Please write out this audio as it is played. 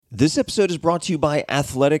This episode is brought to you by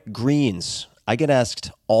Athletic Greens. I get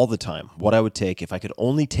asked all the time what I would take if I could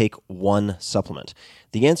only take one supplement.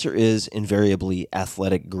 The answer is invariably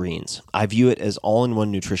Athletic Greens. I view it as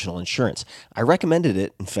all-in-one nutritional insurance. I recommended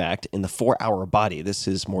it, in fact, in the 4-Hour Body. This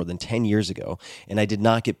is more than 10 years ago, and I did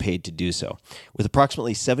not get paid to do so. With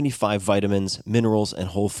approximately 75 vitamins, minerals, and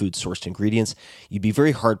whole food-sourced ingredients, you'd be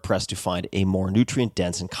very hard-pressed to find a more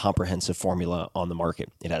nutrient-dense and comprehensive formula on the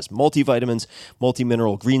market. It has multivitamins,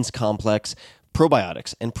 multi-mineral greens complex,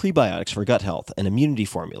 probiotics and prebiotics for gut health, an immunity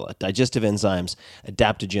formula, digestive enzymes,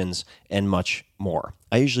 adaptogens, and much more.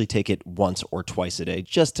 I usually take it once or twice a day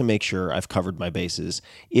just to make sure I've covered my bases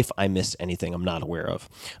if I missed anything I'm not aware of.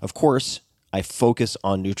 Of course, I focus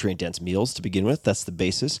on nutrient-dense meals to begin with. That's the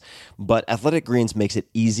basis. But Athletic Greens makes it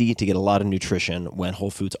easy to get a lot of nutrition when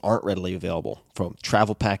whole foods aren't readily available. From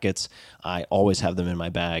travel packets, I always have them in my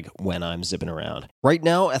bag when I'm zipping around. Right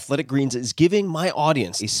now, Athletic Greens is giving my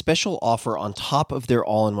audience a special offer on top of their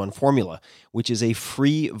all-in-one formula, which is a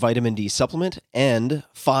free vitamin D supplement and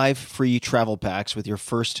 5 free travel packs with your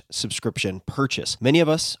first subscription purchase. Many of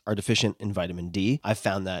us are deficient in vitamin D. I've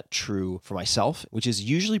found that true for myself, which is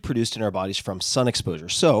usually produced in our bodies from sun exposure.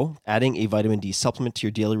 So, adding a vitamin D supplement to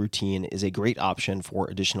your daily routine is a great option for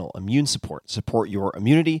additional immune support. Support your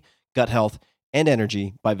immunity, gut health, and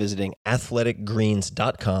energy by visiting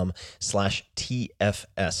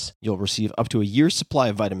athleticgreens.com/TFS. You'll receive up to a year's supply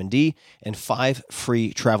of vitamin D and 5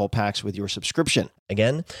 free travel packs with your subscription.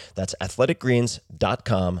 Again, that's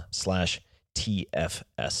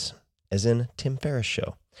athleticgreens.com/TFS, as in Tim Ferriss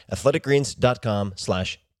Show.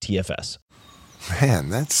 athleticgreens.com/TFS. Man,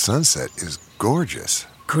 that sunset is gorgeous.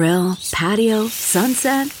 Grill, patio,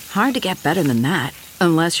 sunset. Hard to get better than that.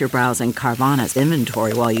 Unless you're browsing Carvana's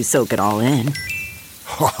inventory while you soak it all in.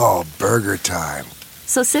 Oh, burger time.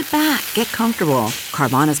 So sit back, get comfortable.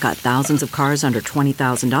 Carvana's got thousands of cars under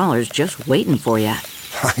 $20,000 just waiting for you.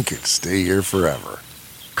 I could stay here forever.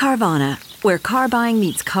 Carvana, where car buying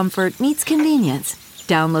meets comfort meets convenience.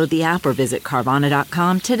 Download the app or visit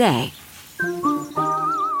Carvana.com today.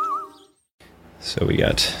 So we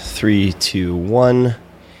got 3, 2, 1.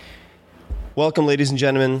 Welcome, ladies and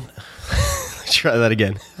gentlemen. Try that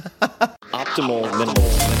again. Optimal minimal.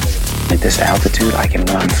 At this altitude, I can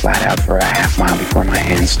run flat out for a half mile before my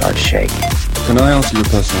hands start shaking. Can I ask you a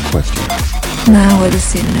personal question? Now would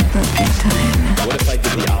seem an appropriate time. What if I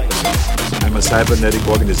did the opposite? I'm a cybernetic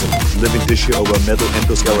organism, living tissue over metal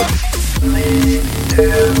endoskeleton.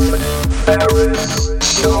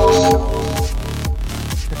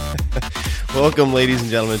 Welcome, ladies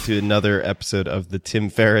and gentlemen, to another episode of the Tim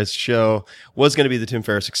Ferriss Show. Was going to be the Tim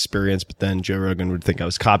Ferriss Experience, but then Joe Rogan would think I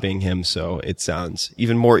was copying him, so it sounds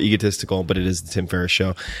even more egotistical, but it is the Tim Ferriss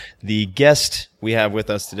Show. The guest we have with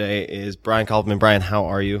us today is Brian Koppelman. Brian, how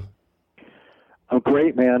are you? I'm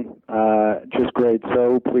great, man. Just great.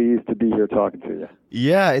 So pleased to be here talking to you.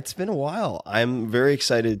 Yeah, it's been a while. I'm very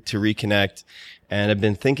excited to reconnect, and I've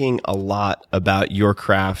been thinking a lot about your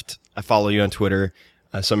craft. I follow you on Twitter.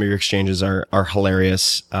 Some of your exchanges are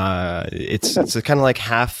hilarious. It's kind of like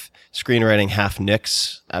half screenwriting, half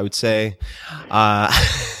Knicks, I would say. I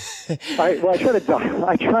try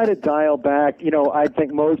to dial back. You know, I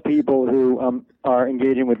think most people who are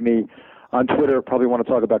engaging with me on Twitter probably want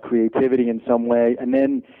to talk about creativity in some way, and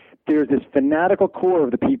then there's this fanatical core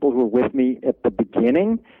of the people who were with me at the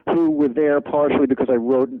beginning who were there partially because I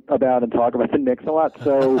wrote about and talk about the Knicks a lot.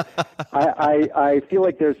 So I feel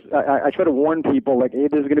like I try to warn people, like, hey,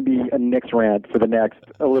 there's going to be a Knicks rant for the next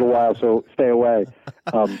a little while, so stay away.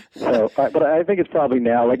 But I think it's probably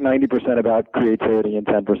now like 90% about creativity and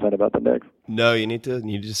 10% about the Knicks. No, you need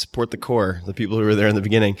to support the core, the people who were there in the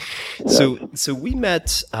beginning. Yeah. So we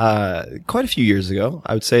met quite a few years ago,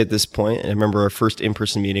 I would say, at this point. And I remember our first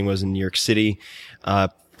in-person meeting was in New York City.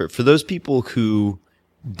 For those people who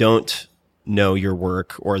don't know your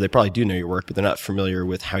work, or they probably do know your work, but they're not familiar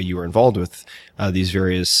with how you were involved with these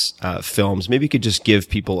various films, maybe you could just give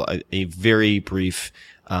people a very brief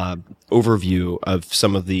overview of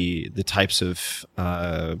some of the types of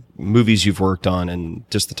movies you've worked on and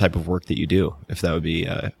just the type of work that you do, if that would be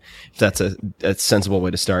if that's a sensible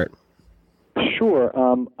way to start. Sure.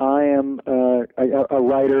 I am a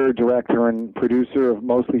writer, director, and producer of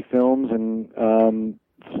mostly films and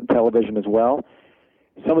television as well.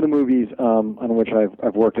 Some of the movies on which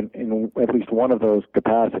I've worked in at least one of those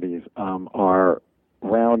capacities are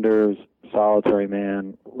Rounders, Solitary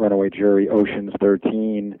Man, Runaway Jury, Ocean's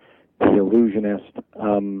 13, The Illusionist.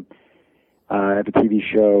 I have a TV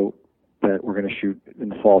show that we're going to shoot in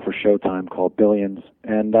the fall for Showtime called Billions.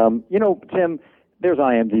 And, Tim, there's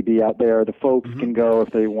IMDb out there. The folks can go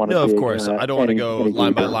if they want to. No, see of course. I don't want to go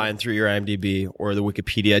line by deeper. line through your IMDb or the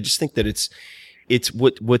Wikipedia. I just think that it's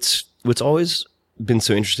what's always been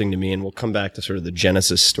so interesting to me, and we'll come back to sort of the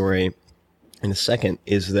Genesis story in a second,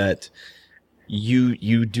 is that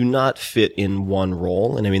you do not fit in one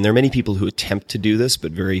role. And I mean, there are many people who attempt to do this,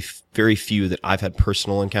 but very, very few that I've had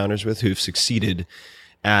personal encounters with who've succeeded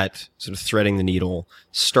at sort of threading the needle,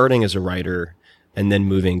 starting as a writer and then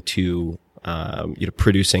moving to,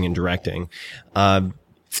 producing and directing.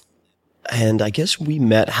 And I guess we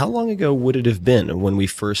met, how long ago would it have been when we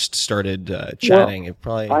first started chatting?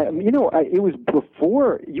 Well, it was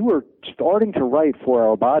before you were starting to write 4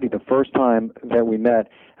 Hour Body the first time that we met.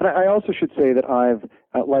 And I also should say that I've,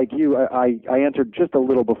 like you, I entered just a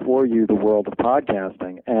little before you the world of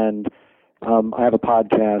podcasting. And I have a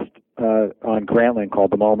podcast on Grantland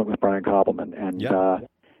called The Moment with Brian Koppelman. And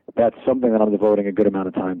that's something that I'm devoting a good amount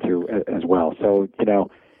of time to as well. So,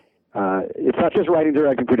 it's not just writing,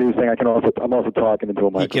 directing, producing. I'm also talking into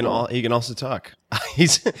a microphone. He can also talk. I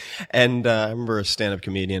remember a stand-up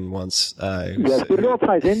comedian once. Yes, but it all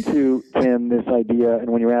ties into, Tim, this idea. And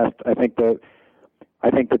when you asked, I think that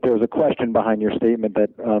there was a question behind your statement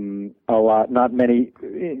that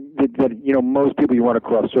most people you run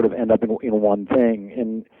across sort of end up in one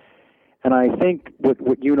thing. And I think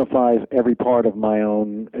what unifies every part of my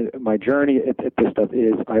journey at this stuff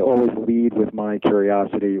is I always lead with my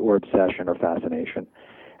curiosity or obsession or fascination.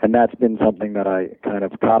 And that's been something that I kind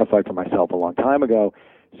of codified for myself a long time ago,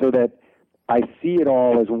 so that I see it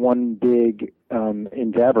all as one big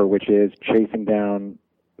endeavor, which is chasing down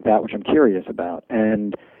that which I'm curious about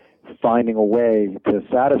and finding a way to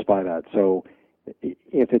satisfy that. So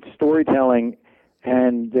if it's storytelling,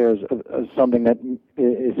 and there's something that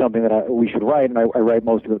is something that we should write, and I write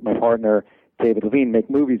mostly with my partner, David Levine, make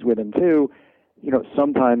movies with him too.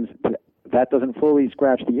 Sometimes that doesn't fully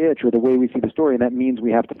scratch the itch or the way we see the story, and that means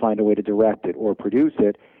we have to find a way to direct it or produce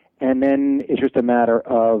it. And then it's just a matter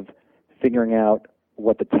of figuring out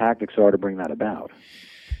what the tactics are to bring that about.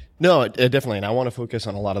 No, definitely. And I want to focus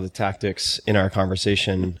on a lot of the tactics in our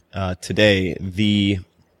conversation today. The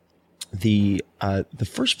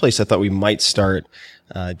first place I thought we might start,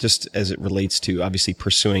 just as it relates to obviously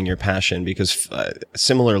pursuing your passion, because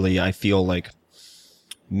similarly, I feel like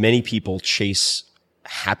many people chase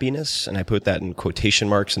happiness, and I put that in quotation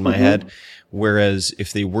marks in my head. Whereas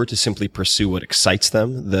if they were to simply pursue what excites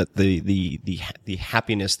them, that the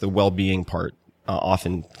happiness, the well-being part,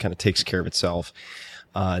 often kind of takes care of itself.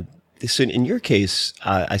 So in your case,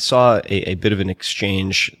 I saw a bit of an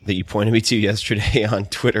exchange that you pointed me to yesterday on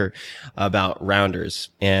Twitter about Rounders,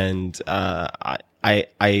 and I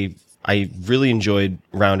really enjoyed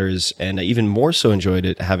Rounders, and I even more so enjoyed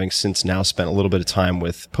it having since now spent a little bit of time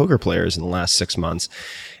with poker players in the last 6 months,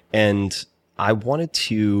 and I wanted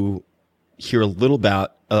to hear a little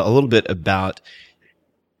bit about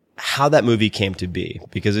how that movie came to be,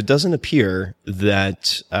 because it doesn't appear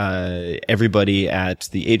that everybody at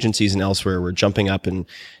the agencies and elsewhere were jumping up and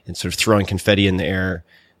sort of throwing confetti in the air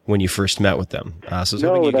when you first met with them. So I was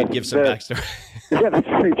hoping you could give some backstory. Yeah, that's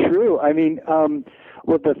very true. I mean,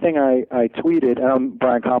 the thing I tweeted,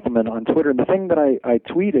 Brian Koppelman on Twitter, and the thing that I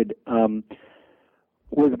tweeted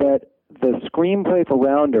was that the screenplay for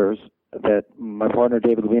Rounders that my partner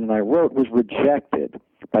David Levine and I wrote was rejected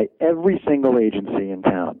by every single agency in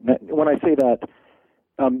town. When I say that,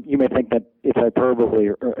 you may think that it's hyperbole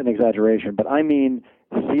or an exaggeration, but I mean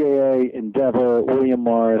CAA, Endeavor, William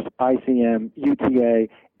Morris, ICM, UTA,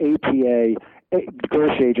 APA,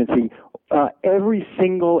 Gersh Agency. Every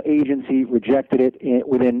single agency rejected it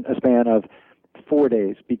within a span of 4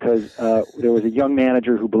 days because there was a young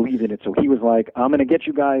manager who believed in it. So he was like, I'm going to get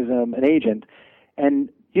you guys an agent. And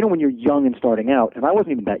when you're young and starting out, and I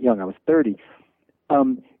wasn't even that young, I was 30,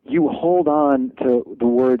 you hold on to the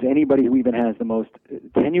words anybody who even has the most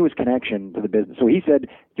tenuous connection to the business. So he said,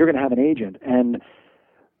 you're going to have an agent. And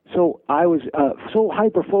so I was so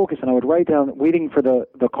hyper-focused, and I would write down, waiting for the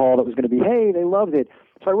call that was going to be, hey, they loved it.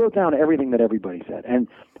 So I wrote down everything that everybody said. And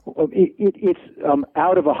it's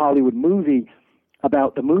out of a Hollywood movie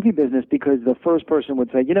about the movie business, because the first person would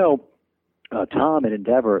say, Tom at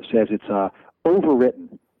Endeavor says it's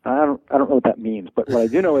overwritten. I don't know what that means, but what I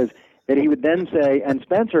do know is that he would then say, and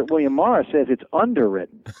Spencer at William Morris says it's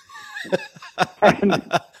underwritten.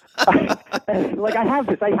 and I have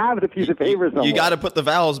this. I have the piece of paper somewhere. You got to put the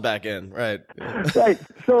vowels back in, right? Right.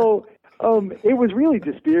 So it was really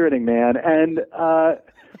dispiriting, man. And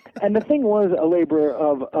the thing was a labor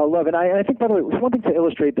of love. And I think, by the way, it was one thing to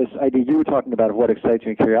illustrate this idea you were talking about of what excites you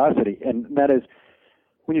and curiosity, and that is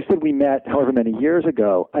when you said we met however many years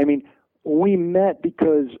ago. I mean, we met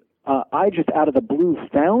because I just out of the blue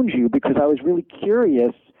found you because I was really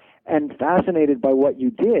curious and fascinated by what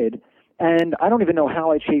you did. And I don't even know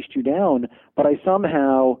how I chased you down, but I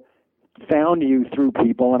somehow found you through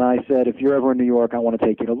people. And I said, if you're ever in New York, I want to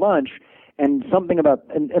take you to lunch. And something about,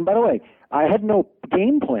 and by the way, I had no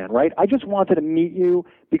game plan, right? I just wanted to meet you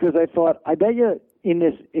because I thought, I bet you in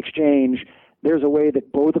this exchange, there's a way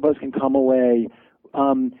that both of us can come away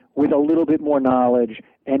with a little bit more knowledge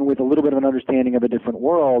and with a little bit of an understanding of a different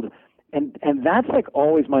world. And that's like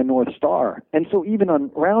always my North Star. And so even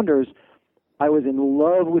on Rounders, I was in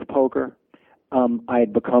love with poker. I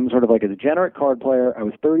had become sort of like a degenerate card player. I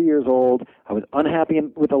was 30 years old. I was unhappy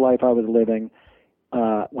with the life I was living.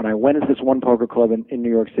 When I went into this one poker club in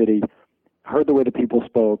New York City, heard the way the people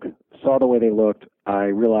spoke, saw the way they looked, I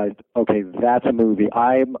realized, okay, that's a movie.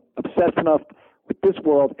 I'm obsessed enough with this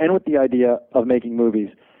world and with the idea of making movies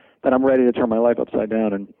that I'm ready to turn my life upside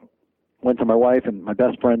down. And went to my wife and my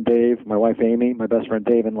best friend Dave, my wife Amy, my best friend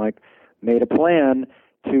Dave, and made a plan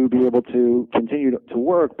to be able to continue to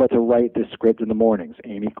work, but to write this script in the mornings.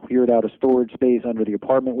 Amy cleared out a storage space under the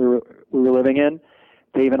apartment we were living in.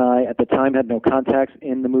 Dave and I, at the time, had no contacts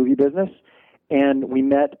in the movie business, and we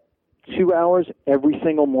met 2 hours every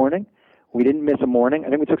single morning. We didn't miss a morning. I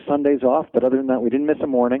think we took Sundays off, but other than that, we didn't miss a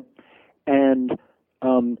morning. And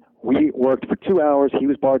we worked for 2 hours. He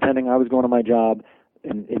was bartending. I was going to my job.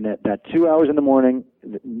 In that 2 hours in the morning,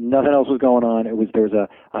 nothing else was going on. There was a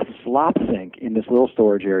slop sink in this little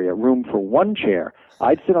storage area, room for one chair.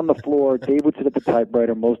 I'd sit on the floor. Dave would sit at the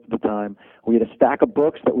typewriter most of the time. We had a stack of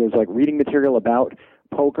books that was like reading material about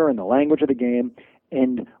poker and the language of the game.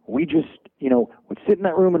 And we just, would sit in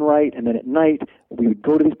that room and write. And then at night, we would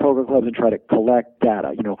go to these poker clubs and try to collect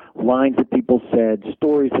data, lines that people said,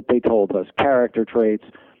 stories that they told us, character traits.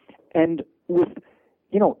 And with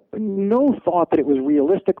no thought that it was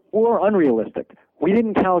realistic or unrealistic. We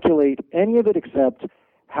didn't calculate any of it except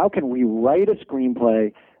how can we write a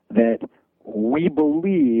screenplay that we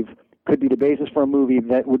believe could be the basis for a movie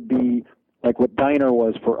that would be like what Diner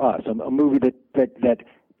was for us, a movie that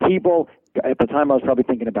people, at the time I was probably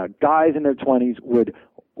thinking about guys in their 20s would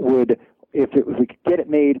if we could get it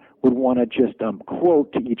made, would want to just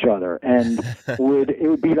quote to each other, and it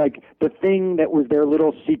would be like the thing that was their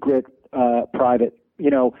little secret private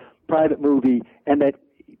movie, and that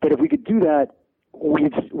if we could do that,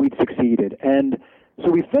 we'd succeeded. And so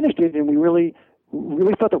we finished it, and we really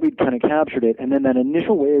thought that we'd kind of captured it. And then that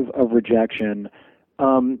initial wave of rejection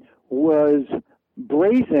was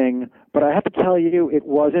bracing, but I have to tell you, it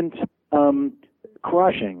wasn't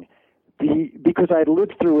crushing, because I had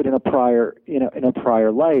lived through it in a prior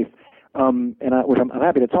life, which I'm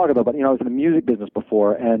happy to talk about. But I was in the music business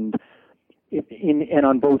before, and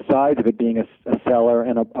on both sides of it, being a seller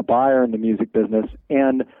and a buyer in the music business,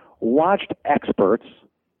 and watched experts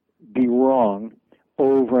be wrong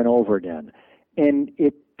over and over again. And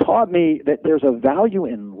it taught me that there's a value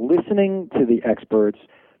in listening to the experts,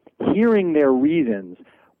 hearing their reasons,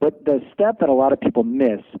 but the step that a lot of people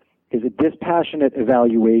miss is a dispassionate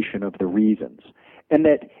evaluation of the reasons. And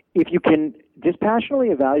that if you can dispassionately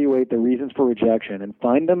evaluate the reasons for rejection and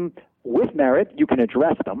find them with merit, you can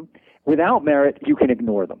address them. Without merit, you can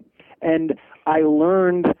ignore them. And I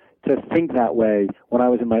learned to think that way when I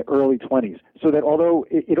was in my early 20s, so that although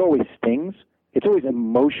it always stings, it's always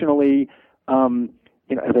emotionally, as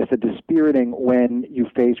I said, dispiriting when you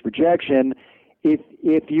face rejection.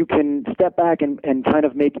 If you can step back and kind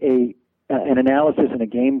of make an analysis and a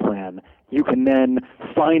game plan, you can then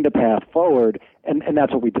find a path forward, and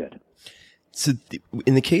that's what we did. So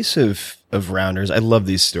in the case of Rounders, I love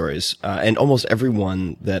these stories, and almost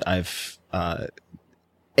everyone that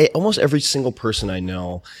almost every single person I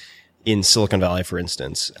know in Silicon Valley, for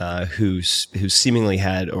instance, who's seemingly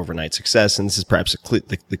had overnight success, and this is perhaps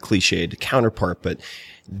the cliched counterpart, but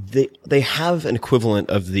they have an equivalent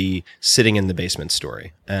of the sitting in the basement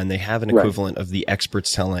story, and they have an equivalent of the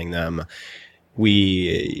experts telling them,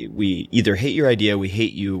 we either hate your idea, we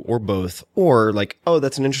hate you, or both, or like, oh,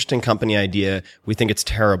 that's an interesting company idea, we think it's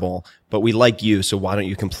terrible, but we like you, so why don't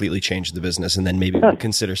you completely change the business, and then maybe we'll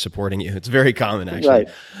consider supporting you. It's very common, actually. Right.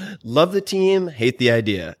 Love the team, hate the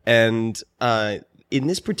idea. And in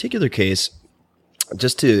this particular case,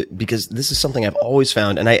 because this is something I've always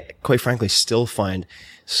found, and I quite frankly still find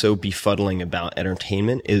so befuddling about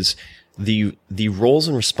entertainment, is the roles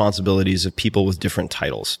and responsibilities of people with different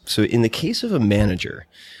titles. So in the case of a manager,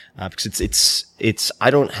 because it's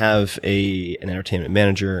I don't have an entertainment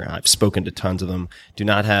manager. I've spoken to tons of them. Do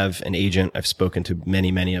not have an agent. I've spoken to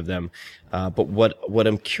many of them. But what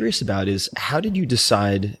I'm curious about is, how did you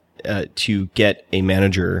decide to get a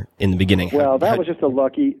manager in the beginning? Well, that was just a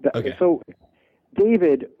lucky. Okay. So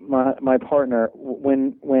David, my partner,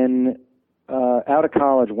 when out of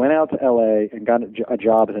college, went out to L.A. and got a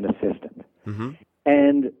job as an assistant,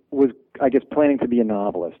 and was, I guess, planning to be a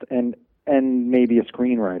novelist and maybe a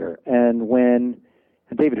screenwriter. And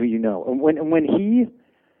David, who you know, when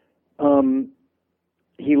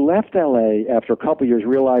he left L.A. after a couple of years,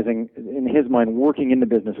 realizing in his mind working in the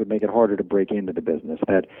business would make it harder to break into the business,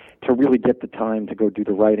 that to really get the time to go do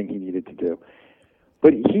the writing he needed to do.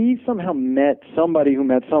 But he somehow met somebody who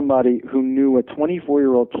knew a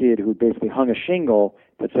 24-year-old kid who basically hung a shingle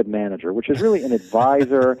that said manager, which is really an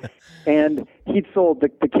advisor. And he'd sold, the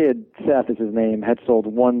kid, Seth is his name, had sold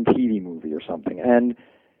one TV movie or something.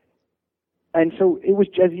 And so it was,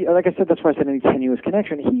 like I said, that's why I said any tenuous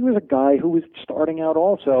connection. He was a guy who was starting out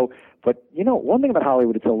also. But, one thing about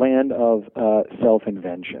Hollywood, it's a land of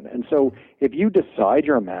self-invention. And so if you decide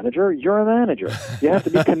you're a manager, you're a manager. You have to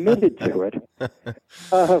be committed to it.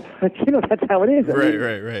 But, that's how it is.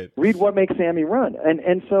 Right. Read What Makes Sammy Run.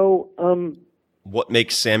 And so... What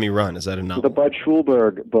Makes Sammy Run? Is that a novel? The Bud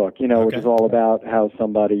Schulberg book, which is all about how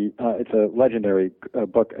somebody, it's a legendary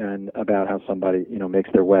book and about how somebody, makes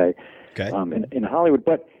their way in Hollywood.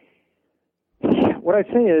 But what I'd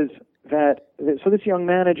say is that, so this young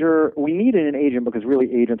manager, we needed an agent because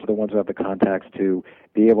really agents are the ones who have the contacts to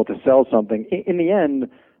be able to sell something. In the end,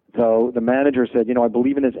 though, the manager said, I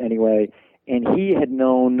believe in this anyway, and he had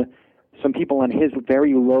known some people on his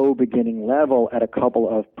very low beginning level at a couple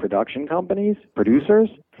of production companies, producers.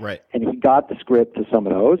 Right. And he got the script to some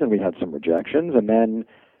of those, and we had some rejections. And then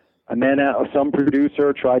some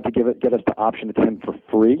producer tried to get us to option it to him for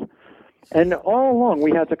free. And all along,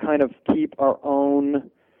 we had to kind of keep our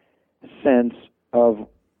own sense of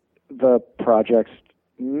the project's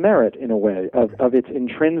merit, in a way, of its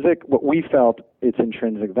intrinsic, what we felt its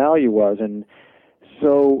intrinsic value was. And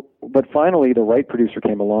so, but finally, the right producer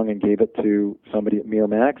came along and gave it to somebody at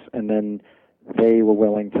Miramax, and then they were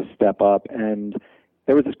willing to step up. And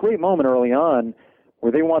there was this great moment early on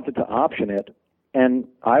where they wanted to option it, and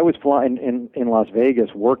I was flying in Las Vegas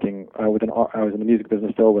working I was in the music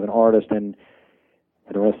business still with an artist, and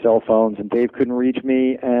there were cell phones, and Dave couldn't reach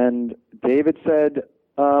me, and David said,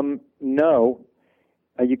 no,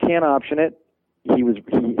 you can't option it. He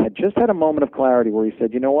had just had a moment of clarity where he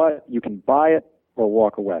said, you know what, you can buy it or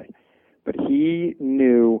walk away. But he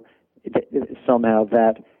knew somehow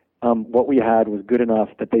that what we had was good enough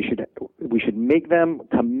that we should make them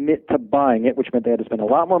commit to buying it, which meant they had to spend a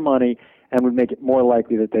lot more money and would make it more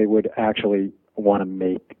likely that they would actually want to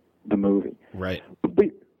make the movie. Right.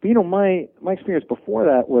 But my experience before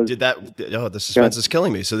that was the suspense is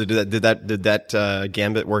killing me. So did that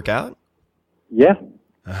gambit work out? Yeah.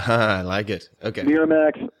 I like it. Okay.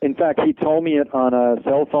 Miramax. In fact, he told me it on a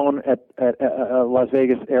cell phone at Las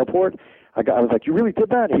Vegas airport. I was like, "You really did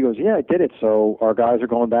that?" He goes, "Yeah, I did it." So our guys are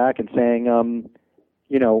going back and saying,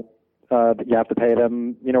 that you have to pay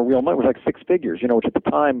them, real money. It was like six figures, which at the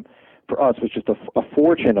time for us was just a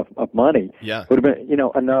fortune of money. Yeah. It would have been,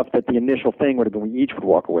 enough that the initial thing would have been we each would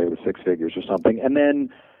walk away with six figures or something. And then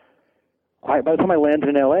by the time I landed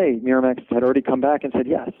in L.A., Miramax had already come back and said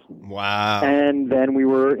yes. Wow. And then we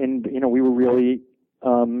were really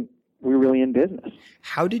in business.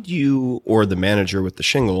 How did you or the manager with the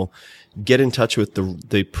shingle get in touch with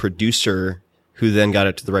the producer who then got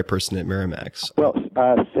it to the right person at Miramax? Well,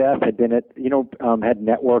 Seth had been had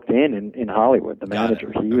networked in Hollywood, the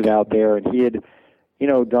manager. He was out there, and he had,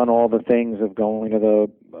 done all the things of going to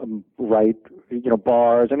the right,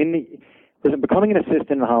 bars. I mean, becoming an assistant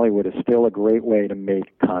in Hollywood is still a great way to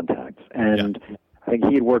make contacts. And I think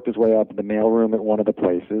he had worked his way up the mailroom at one of the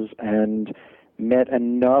places and met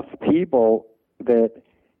enough people that,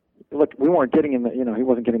 look, we weren't getting him, he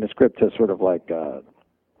wasn't getting the script to sort of like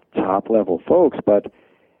top level folks, but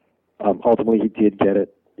ultimately he did get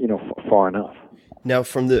it, far enough. Now,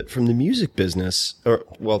 from the music business,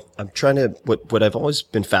 I'm trying to, what I've always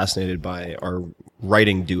been fascinated by are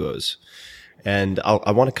writing duos. And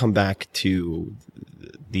I want to come back to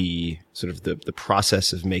the sort of the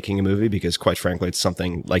process of making a movie, because quite frankly, it's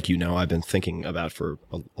something, like, I've been thinking about for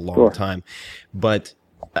a long time. But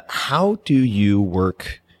how do you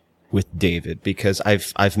work with David? Because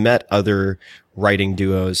I've met other writing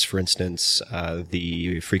duos, for instance,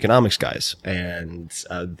 the Freakonomics guys, and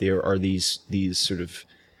there are these sort of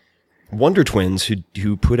wonder twins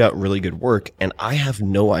who put out really good work, and I have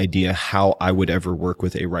no idea how I would ever work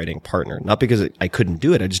with a writing partner. Not because I couldn't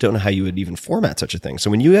do it, I just don't know how you would even format such a thing. So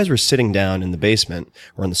when you guys were sitting down in the basement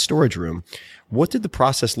or in the storage room, what did the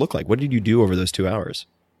process look like? What did you do over those 2 hours?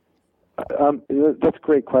 That's a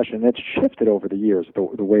great question. It's shifted over the years,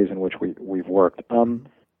 the ways in which we've worked.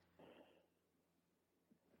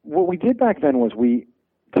 what we did back then was we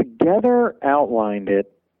together outlined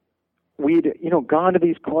it. We'd, gone to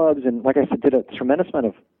these clubs and, like I said, did a tremendous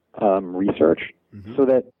amount of research so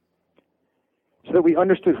that we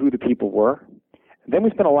understood who the people were. And then we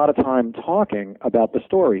spent a lot of time talking about the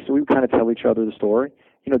story. So we would kind of tell each other the story,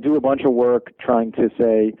 do a bunch of work trying to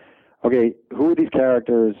say, okay, who are these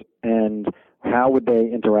characters and how would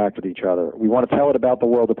they interact with each other? We want to tell it about the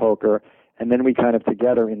world of poker. And then we kind of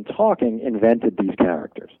together in talking invented these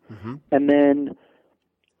characters. And then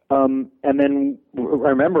I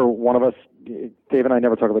remember one of us, Dave and I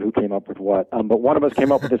never talk about who came up with what, but one of us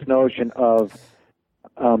came up with this notion of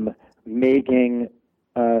making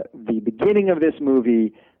the beginning of this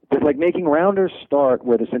movie, like making Rounders start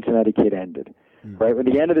where the Cincinnati Kid ended. Right? When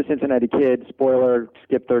the end of the Cincinnati Kid, spoiler,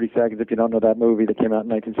 skip 30 seconds if you don't know that movie that came out in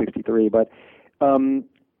 1963, but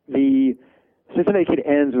the Cincinnati Kid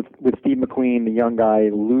ends with Steve McQueen, the young guy,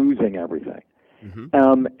 losing everything.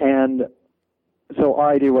 And so our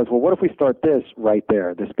idea was, well, what if we start this right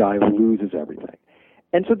there, this guy who loses everything?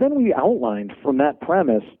 And so then we outlined from that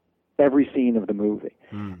premise every scene of the movie.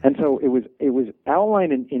 And so it was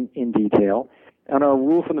outlined in detail. And our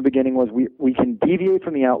rule from the beginning was we can deviate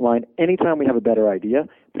from the outline anytime we have a better idea,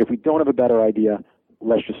 but if we don't have a better idea,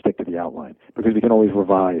 let's just stick to the outline, because we can always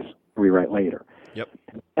rewrite later. Yep.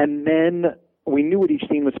 And then we knew what each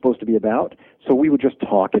scene was supposed to be about, so we would just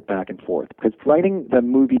talk it back and forth, because writing the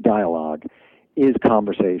movie dialogue is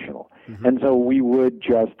conversational. And so we would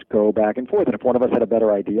just go back and forth. And if one of us had a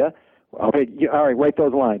better idea, okay, all right, write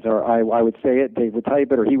those lines. Or I would say it, Dave would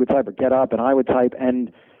type it, or he would type, or get up, and I would type.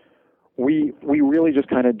 And we really just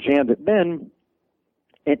kind of jammed it. Then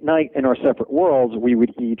at night in our separate worlds, we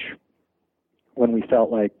would each, when we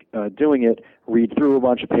felt like doing it, read through a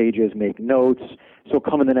bunch of pages, make notes. So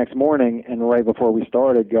come in the next morning and right before we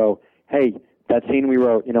started, go, hey, that scene we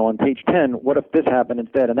wrote, on page 10, what if this happened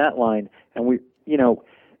instead in that line? And we,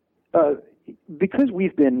 because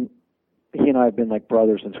he and I have been like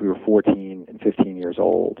brothers since we were 14 and 15 years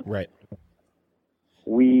old. Right.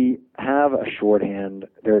 We have a shorthand.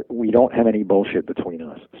 We don't have any bullshit between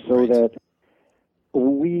us, so right. That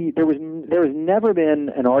there has never been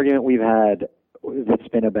an argument we've had that's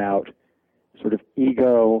been about sort of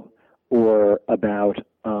ego or about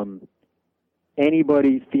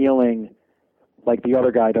anybody feeling like the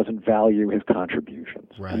other guy doesn't value his contributions.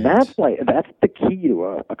 Right. And that's the key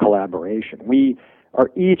to a collaboration. We are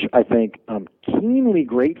each, I think, keenly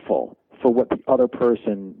grateful for what the other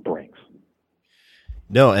person brings.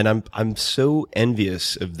 No, and I'm so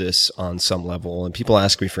envious of this on some level. And people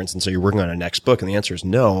ask me, for instance, are you working on a next book? And the answer is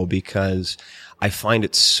no, because I find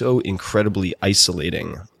it so incredibly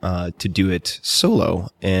isolating to do it solo.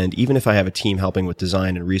 And even if I have a team helping with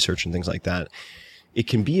design and research and things like that, it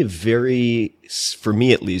can be a very, for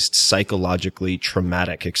me at least, psychologically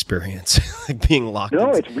traumatic experience, like being locked No,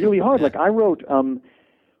 into. It's really hard. Like I wrote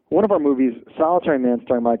one of our movies, Solitary Man,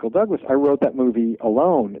 starring Michael Douglas. I wrote that movie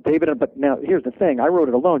alone. But now here's the thing: I wrote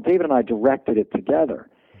it alone. David and I directed it together.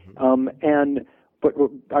 But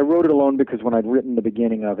I wrote it alone because when I'd written the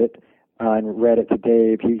beginning of it and read it to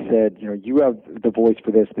Dave, he said, you have the voice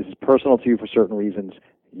for this. This is personal to you for certain reasons.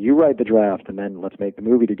 You write the draft, and then let's make the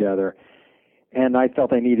movie together. And I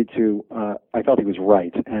felt I needed to. I felt he was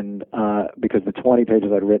right, and because the 20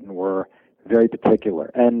 pages I'd written were very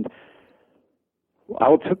particular, and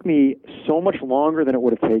it took me so much longer than it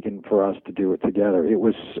would have taken for us to do it together. It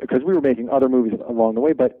was because we were making other movies along the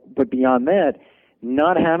way, but beyond that,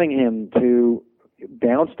 not having him to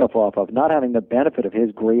bounce stuff off of, not having the benefit of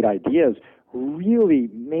his great ideas, really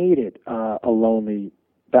made it a lonely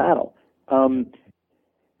battle.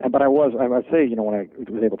 But I would say, when I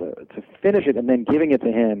was able to finish it and then giving it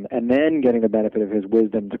to him and then getting the benefit of his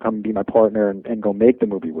wisdom to come be my partner and go make the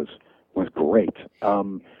movie was great.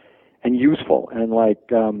 And useful, and like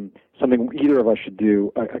something either of us should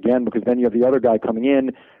do again, because then you have the other guy coming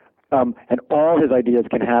in, and all his ideas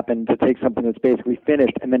can happen to take something that's basically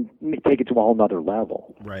finished and then take it to a whole nother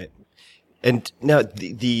level. Right. And now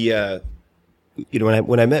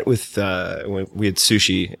when I met with when we had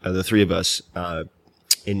sushi, the three of us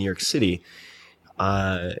in New York City,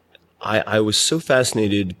 I was so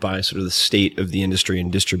fascinated by sort of the state of the industry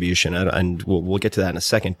and distribution, and we'll get to that in a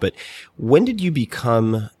second. But when did you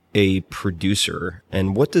become a producer,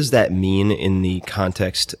 and what does that mean in the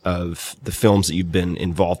context of the films that you've been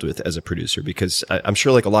involved with as a producer? Because I'm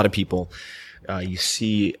sure, like a lot of people, you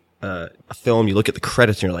see a film, you look at the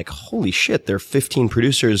credits, and you're like, holy shit, there are 15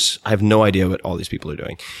 producers. I have no idea what all these people are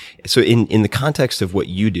doing. So in the context of what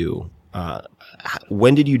you do,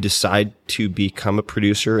 when did you decide to become a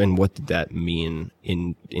producer, and what did that mean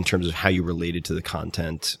in terms of how you related to the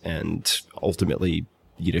content and ultimately,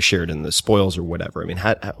 shared in the spoils or whatever. I mean,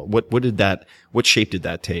 what shape did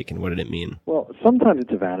that take, and what did it mean? Well, sometimes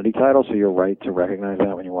it's a vanity title, so you're right to recognize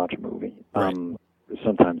that when you watch a movie. Right.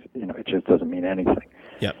 Sometimes, it just doesn't mean anything.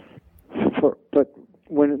 Yeah. But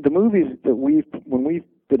when we've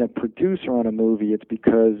been a producer on a movie, it's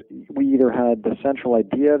because we either had the central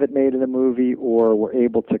idea that made it a movie, or were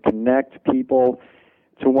able to connect people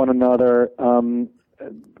to one another.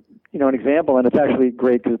 An example, and it's actually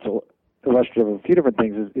great because it's illustrative of a few different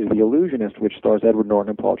things, is The Illusionist, which stars Edward Norton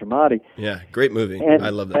and Paul Giamatti. Yeah, great movie. And I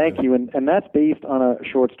love that Thank movie. you. And that's based on a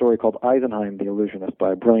short story called Eisenheim, The Illusionist,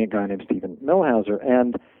 by a brilliant guy named Stephen Millhauser.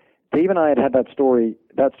 And Dave and I had that story.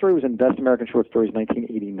 That story was in Best American Short Stories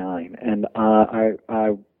 1989. And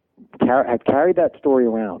I've carried that story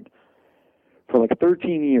around for like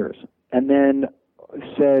 13 years. And then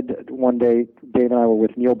said one day, Dave and I were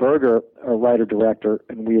with Neil Berger, a writer-director,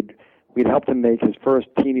 and we'd helped him make his first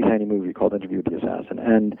teeny-tiny movie called Interview with the Assassin.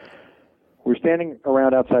 And we were standing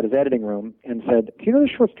around outside his editing room and said, do you know the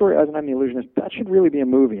short story Eisenheim the Illusionist? That should really be a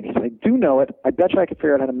movie. And he said, I do know it. I bet you I could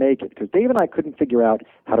figure out how to make it. Because Dave and I couldn't figure out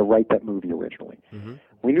how to write that movie originally. Mm-hmm.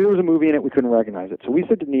 We knew there was a movie in it. We couldn't recognize it. So we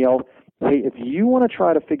said to Neil, hey, if you want to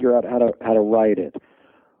try to figure out how to write it,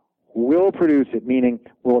 we'll produce it, meaning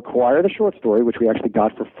we'll acquire the short story, which we actually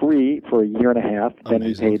got for free for a year and a half. Then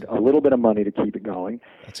we paid a little bit of money to keep it going.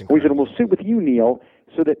 That's incredible. We said, we'll sit with you, Neil,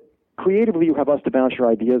 so that creatively you have us to bounce your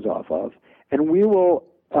ideas off of. And we will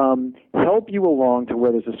help you along to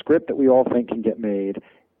where there's a script that we all think can get made.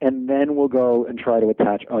 And then we'll go and try to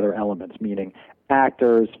attach other elements, meaning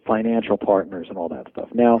actors, financial partners, and all that stuff.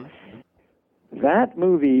 Now, that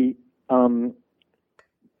movie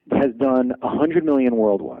has done $100 million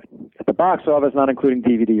worldwide at the box office, not including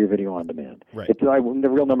DVD or video on demand. Right. The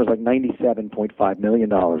real number is like $97.5 million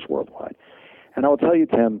worldwide. And I will tell you,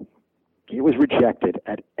 Tim, it was rejected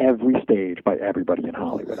at every stage by everybody in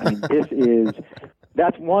Hollywood. I mean,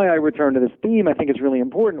 that's why I return to this theme. I think it's really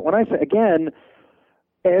important. When I say, again,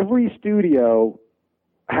 every studio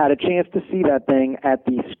had a chance to see that thing at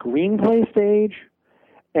the screenplay stage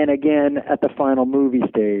and again at the final movie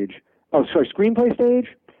stage. Screenplay stage,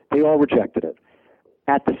 they all rejected it.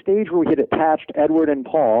 At the stage where we had attached Edward and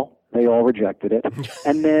Paul, they all rejected it.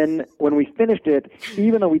 And then when we finished it,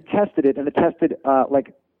 even though we tested it, and it tested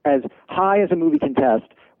like as high as a movie can test,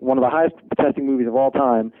 one of the highest testing movies of all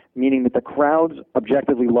time, meaning that the crowds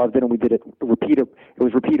objectively loved it, and we did it it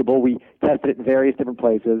was repeatable. We tested it in various different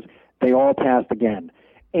places. They all passed again.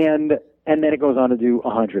 And then it goes on to do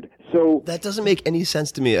 100. So that doesn't make any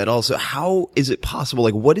sense to me at all. So how is it possible?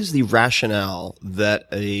 Like, what is the rationale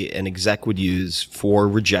that an exec would use for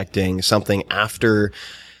rejecting something after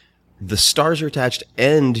the stars are attached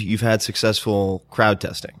and you've had successful crowd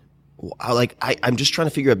testing? I'm just trying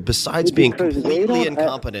to figure out, besides being completely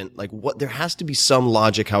incompetent, like what, there has to be some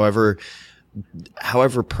logic, however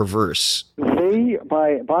perverse. They,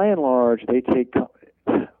 by and large, they take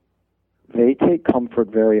comfort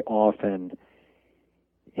very often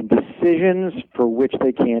in decisions for which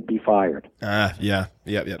they can't be fired. Yeah.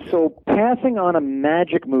 So passing on a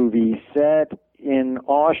magic movie set in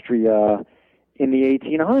Austria in the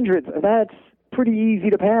 1800s, that's pretty easy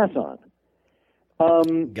to pass on.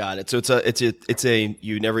 Got it. So it's a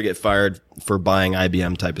you never get fired for buying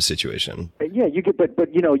IBM type of situation. Yeah, you get,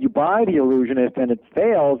 but you buy The Illusionist and it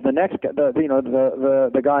fails. The next,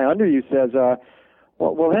 the guy under you says,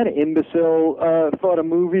 well, that imbecile thought a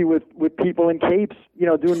movie with people in capes,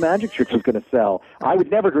 doing magic tricks was going to sell. I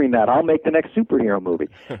would never green that. I'll make the next superhero movie.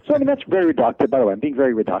 So, I mean, that's very reductive. By the way, I'm being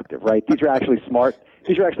very reductive, right? These are actually smart.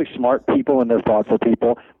 These are actually smart people and they're thoughtful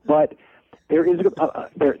people. But there is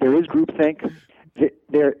groupthink.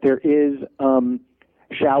 There is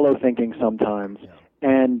shallow thinking sometimes,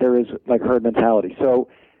 and there is like herd mentality. So,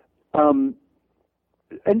 and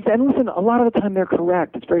listen, a lot of the time they're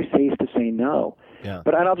correct. It's very safe to say no. Yeah.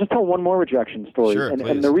 But I'll just tell one more rejection story. Sure,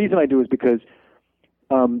 and the reason I do is because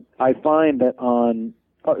I find that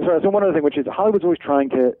so one other thing, which is Hollywood's always trying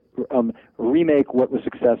to remake what was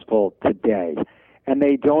successful today. And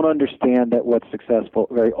they don't understand that what's successful,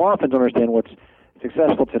 very often don't understand what's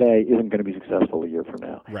successful today isn't going to be successful a year from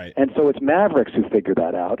now. Right. And so it's mavericks who figure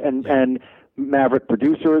that out. And maverick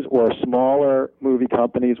producers or smaller movie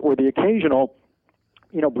companies or the occasional,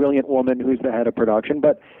 brilliant woman who's the head of production.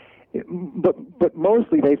 But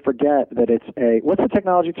mostly they forget that it's what's the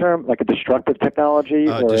technology term? Like a destructive technology?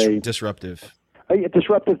 Disruptive.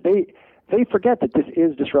 Disruptive. They forget that this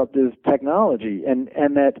is disruptive technology and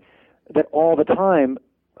that all the time,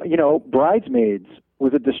 Bridesmaids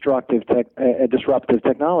was a disruptive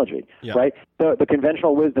technology, right? The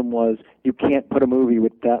conventional wisdom was you can't put a movie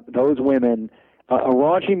with those women a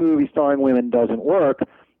raunchy movie starring women doesn't work.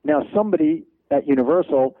 Now, somebody at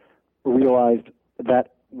Universal realized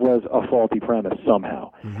that was a faulty premise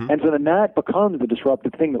somehow. And so then that becomes the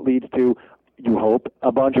disruptive thing that leads to, you hope,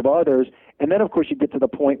 a bunch of others. And then, of course, you get to the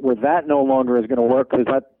point where that no longer is going to work because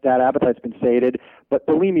that appetite's been sated. But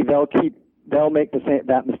believe me, they'll make the same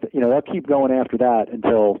that mistake. They'll keep going after that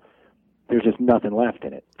until there's just nothing left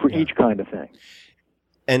in it for each kind of thing.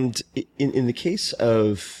 And in the case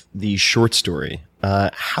of the short story,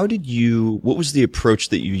 what was the approach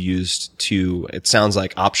that you used to, it sounds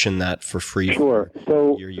like, option that for free? Sure.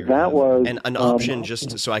 So that was... And an option,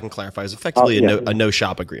 just so I can clarify, is effectively a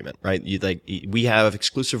no-shop agreement, right? We have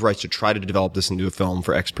exclusive rights to try to develop this into a film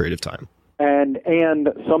for X period of time. And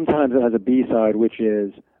sometimes it has a B-side, which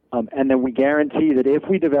is... and then we guarantee that if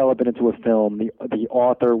we develop it into a film, the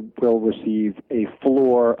author will receive a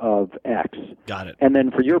floor of X. Got it. And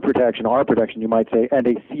then for your protection, our protection, you might say, and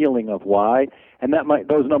a ceiling of Y. And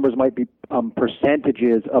those numbers might be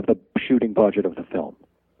percentages of the shooting budget of the film.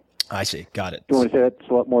 I see. Got it. Do you want to say that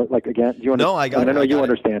a lot more, like, again? Do you No, I got it. I know you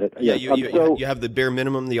understand it. Yeah, you have the bare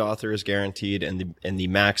minimum the author is guaranteed and the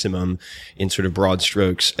maximum in sort of broad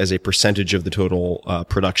strokes as a percentage of the total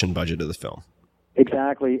production budget of the film.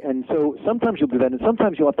 Exactly. And so sometimes you'll do that, and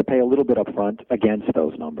sometimes you'll have to pay a little bit up front against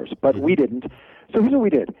those numbers. But we didn't. So here's what we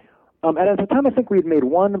did. And at the time, I think we had made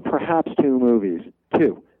one, perhaps two movies.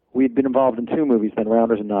 Two. We'd been involved in two movies, then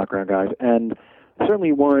Rounders and Knockaround Guys, and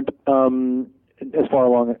certainly weren't as far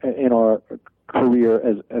along in our career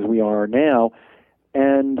as we are now.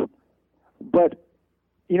 But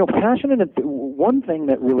passion and one thing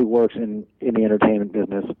that really works in the entertainment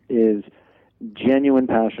business is genuine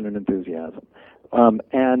passion and enthusiasm.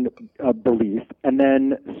 And belief, and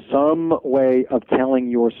then some way of telling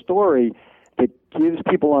your story that gives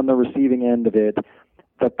people on the receiving end of it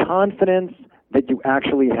the confidence that you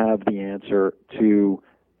actually have the answer to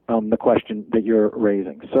the question that you're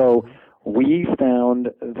raising. So we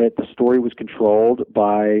found that the story was controlled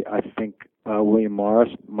by, I think, William Morris,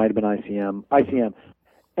 might have been ICM,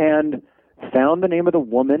 and found the name of the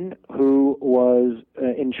woman who was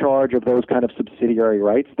in charge of those kind of subsidiary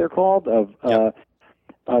rights, they're called, of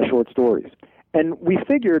short stories. And we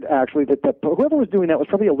figured, actually, that whoever was doing that was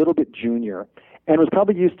probably a little bit junior and was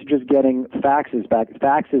probably used to just getting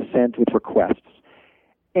faxes sent with requests.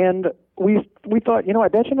 And we thought, I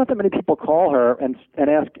bet you not that many people call her and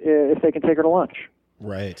ask if they can take her to lunch.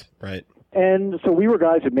 Right. And so we were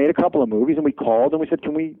guys who'd made a couple of movies, and we called and we said,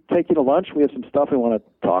 can we take you to lunch? We have some stuff we want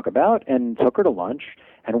to talk about, and took her to lunch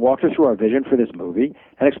and walked her through our vision for this movie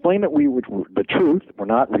and explained that the truth, we're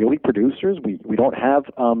not really producers. We don't have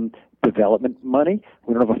development money.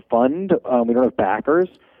 We don't have a fund. We don't have backers.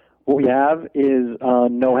 What we have is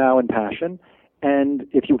know-how and passion. And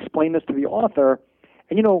if you explain this to the author,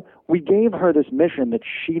 and we gave her this mission that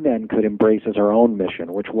she then could embrace as her own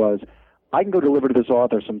mission, which was, I can go deliver to this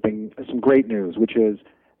author some great news, which is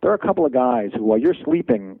there are a couple of guys who, while you're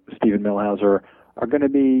sleeping, Stephen Milhauser, are going to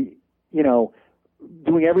be,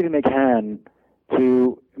 doing everything they can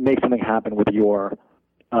to make something happen with your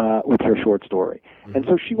short story. Mm-hmm. And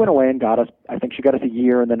so she went away and got us a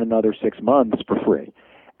year and then another 6 months for free.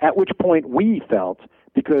 At which point we felt,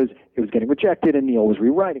 because it was getting rejected and Neil was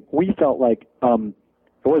rewriting, we felt like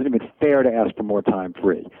it wasn't even fair to ask for more time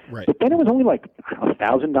free. Right. But then it was only like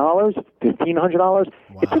 $1,000, $1,500. Wow.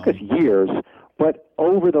 It took us years, but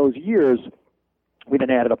over those years, we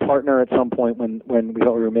then added a partner at some point when we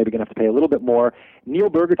thought we were maybe going to have to pay a little bit more. Neil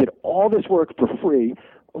Berger did all this work for free,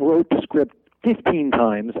 wrote the script 15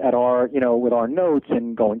 times at our, with our notes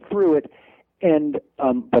and going through it, and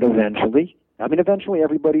but eventually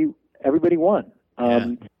everybody won.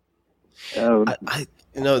 I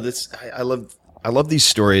love these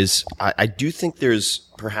stories. I do think there's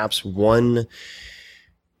perhaps one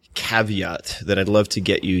caveat that I'd love to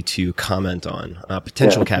get you to comment on, a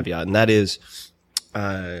potential caveat, and that is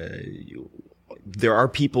there are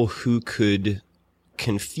people who could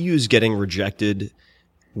confuse getting rejected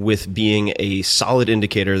with being a solid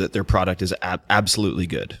indicator that their product is absolutely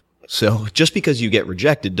good. So just because you get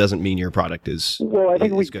rejected doesn't mean your product is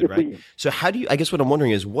good, right? So I guess what I'm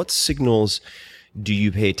wondering is, what signals do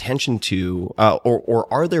you pay attention to, or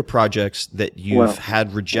are there projects that you've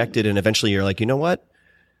had rejected and eventually you're like, you know what?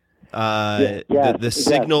 The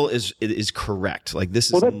signal is correct. Like,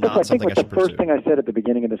 this is not something I should pursue. The first thing I said at the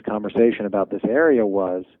beginning of this conversation about this area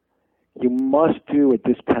was, you must do a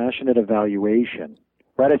dispassionate evaluation.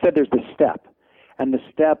 Right? I said there's this step. And the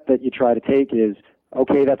step that you try to take is,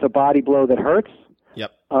 okay, that's a body blow that hurts.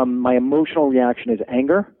 Yep. My emotional reaction is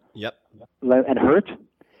anger. Yep. And hurt.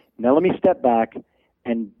 Now let me step back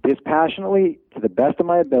and dispassionately to the best of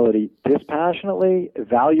my ability, dispassionately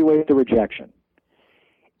evaluate the rejection.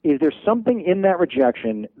 Is there something in that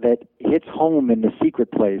rejection that hits home in the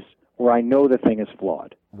secret place where I know the thing is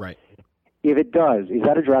flawed? Right. If it does, is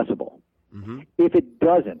that addressable? Mm-hmm. If it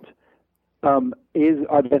doesn't, are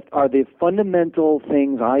the fundamental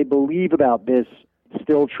things I believe about this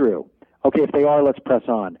still true? Okay, if they are, let's press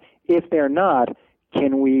on. If they're not,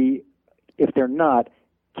 can we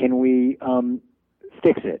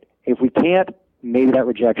fix it? If we can't, maybe that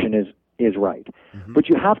rejection is right. Mm-hmm. But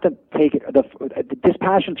you have to take it. The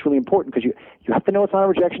dispassion is really important because you have to know it's not a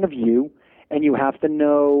rejection of you, and you have to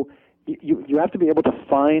know you have to be able to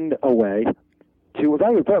find a way to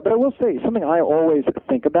evaluate. But I will say something I always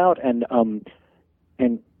think about and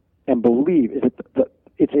believe is that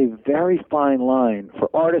it's a very fine line for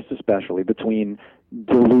artists, especially between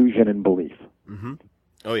delusion and belief. Mm-hmm.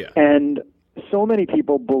 Oh yeah. And so many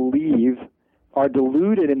people are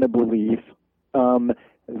deluded in the belief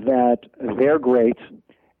that they're great,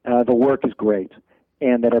 the work is great,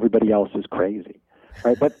 and that everybody else is crazy,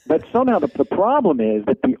 right? But somehow the problem is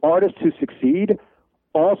that the artists who succeed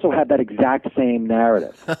also have that exact same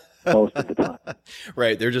narrative most of the time.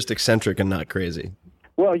 Right, they're just eccentric and not crazy.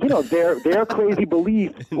 Well, their crazy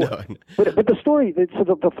belief. No. But the story, so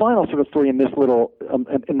the final sort of story in this little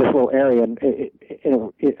area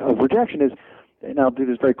of rejection is, and I'll do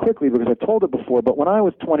this very quickly because I've told it before, but when I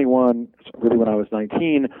was 21, really when I was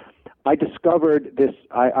 19, I discovered this.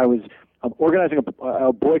 I was organizing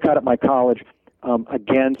a boycott at my college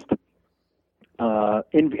against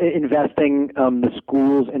investing the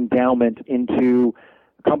school's endowment into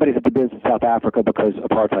companies that did business in South Africa because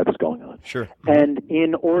apartheid was going on. Sure. And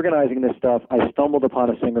in organizing this stuff, I stumbled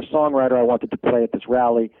upon a singer-songwriter I wanted to play at this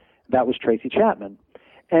rally. That was Tracy Chapman,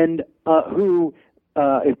 and who,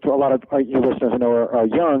 if a lot of your listeners I know are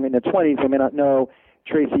young, in their 20s, they may not know,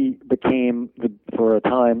 Tracy became, for a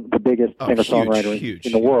time, the biggest singer-songwriter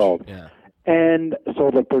in the world. Yeah. And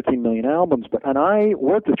sold like 13 million albums. And I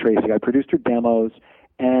worked with Tracy. I produced her demos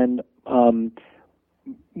and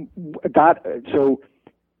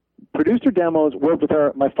produced her demos, worked with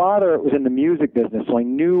her. My father was in the music business, so I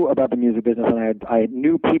knew about the music business, and I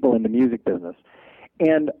knew people in the music business.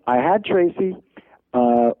 And I had Tracy.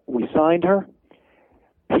 We signed her.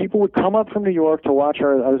 People would come up from New York to watch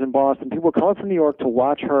her. I was in Boston. People would come up from New York to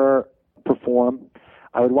watch her perform.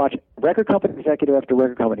 I would watch record company executive after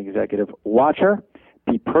record company executive watch her,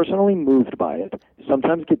 be personally moved by it,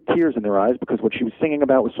 sometimes get tears in their eyes because what she was singing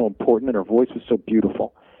about was so important and her voice was so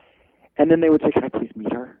beautiful. And then they would say, "Can I please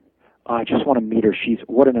meet her? I just want to meet her. She's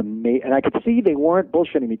what an amazing..." And I could see they weren't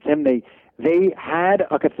bullshitting me, Tim. They had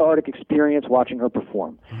a cathartic experience watching her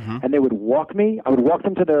perform. Mm-hmm. And they would walk me. I would walk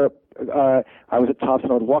them to their, I was at Tufts,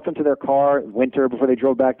 and I would walk them to their car winter before they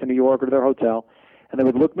drove back to New York or to their hotel. And they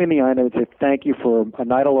would look me in the eye and they would say, "Thank you for a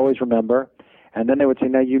night I'll always remember." And then they would say,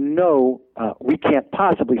 "Now, we can't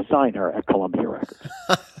possibly sign her at Columbia Records."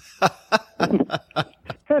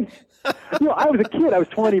 And, I was a kid. I was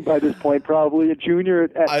 20 by this point, probably a junior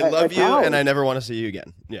at I love at you, college. and I never want to see you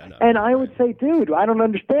again. Yeah, no. And I would say, "Dude, I don't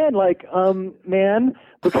understand, man,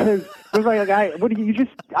 because it was like I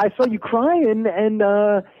saw you crying,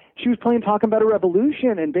 and she was talking about a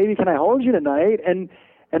revolution, and baby, can I hold you tonight?"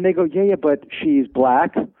 And they go, yeah, but she's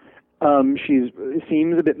black.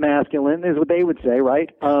 Seems a bit masculine, is what they would say, right?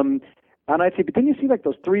 And I'd say, but didn't you see like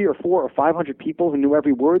those 300 or 400 or 500 people who knew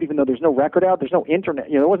every word, even though there's no record out, there's no internet,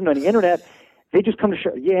 there wasn't any internet. They just come to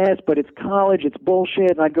show, yes, but it's college, it's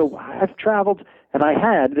bullshit. And I'd go, I've traveled, and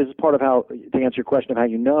this is part of how, to answer your question of how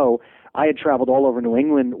you know, I had traveled all over New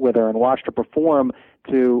England with her and watched her perform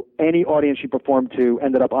to any audience she performed to,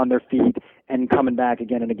 ended up on their feet and coming back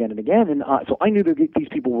again and again and again. And so I knew that these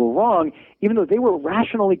people were wrong, even though they were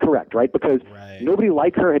rationally correct, right? Because nobody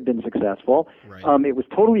like her had been successful. Right. It was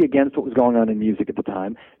totally against what was going on in music at the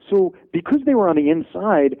time. So because they were on the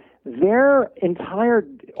inside,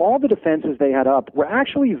 all the defenses they had up were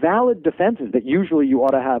actually valid defenses that usually you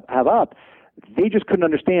ought to have up. They just couldn't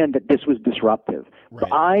understand that this was disruptive. Right.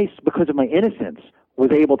 But I, because of my innocence,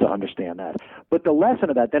 was able to understand that. But the lesson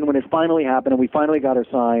of that, then when it finally happened and we finally got her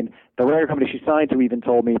signed, the record company she signed to even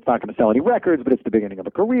told me it's not going to sell any records, but it's the beginning of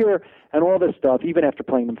a career and all this stuff, even after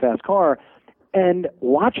playing them Fast Car. And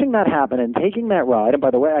watching that happen and taking that ride, and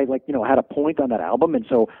by the way, I had a point on that album, and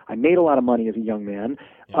so I made a lot of money as a young man,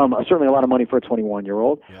 certainly a lot of money for a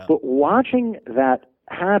 21-year-old. Yeah. But watching that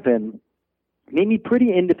happen made me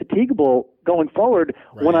pretty indefatigable going forward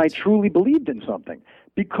when I truly believed in something,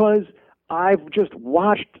 because I've just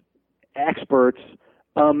watched experts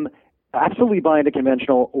absolutely buy into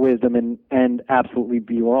conventional wisdom and absolutely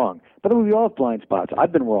be wrong. By the way, we all have blind spots.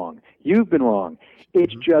 I've been wrong. You've been wrong.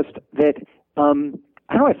 It's just that I don't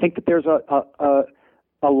know, I think that there's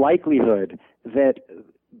a likelihood that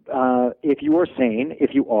if you are sane,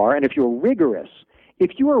 if you are, and if you're rigorous,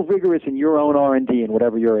 in your own R&D in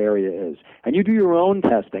whatever your area is, and you do your own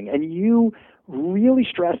testing, and you really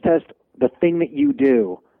stress test the thing that you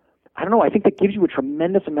do, I don't know, I think that gives you a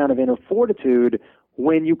tremendous amount of inner fortitude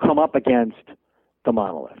when you come up against the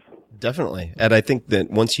monolith. Definitely. And I think that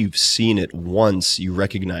once you've seen it once, you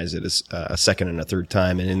recognize it as a second and a third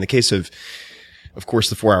time. And in the case of course,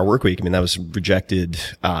 the 4-Hour Workweek, I mean, that was rejected,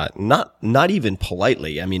 not even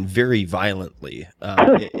politely. I mean, very violently,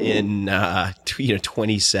 in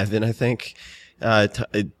 27, I think,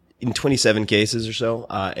 in 27 cases or so.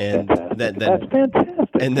 And that's fantastic.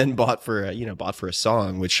 And then bought for a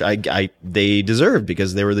song, which they deserved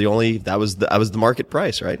because they were that was the market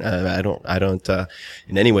price, right? I don't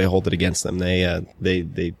in any way hold it against them. They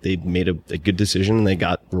made a good decision and they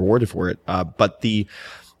got rewarded for it. But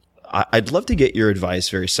I'd love to get your advice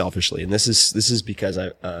very selfishly. And this is because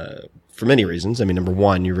for many reasons. I mean, number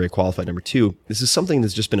one, you're very qualified. Number two, this is something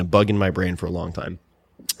that's just been a bug in my brain for a long time.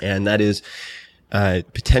 And that is,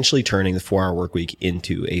 potentially turning the 4-Hour Workweek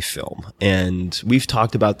into a film. And we've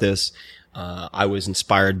talked about this. I was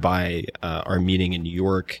inspired by our meeting in New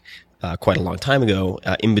York quite a long time ago,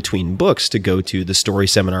 in between books, to go to the story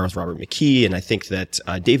seminar with Robert McKee. And I think that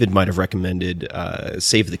David might have recommended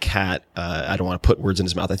Save the Cat. I don't want to put words in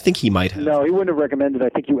his mouth. I think he might have. No, he wouldn't have recommended. I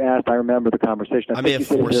think you asked. I remember the conversation. I may have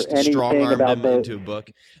forced strong-armed him into a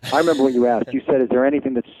book. I remember what you asked. You said, is there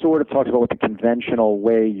anything that sort of talks about what the conventional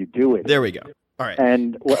way you do it? There we go. All right.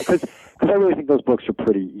 And because I really think those books are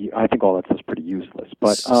I think all that stuff's pretty useless.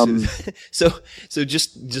 But so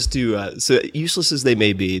just to so useless as they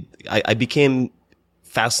may be, I became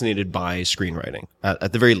fascinated by screenwriting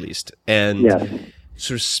at the very least, and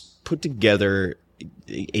sort of put together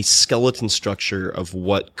a skeleton structure of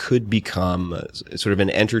what could become sort of an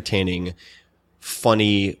entertaining,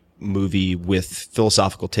 funny movie with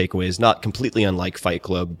philosophical takeaways, not completely unlike Fight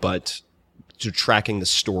Club, but to tracking the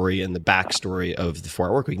story and the backstory of the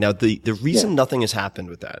 4-Hour Workweek. Now, the reason nothing has happened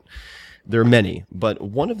with that, there are many, but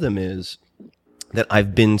one of them is that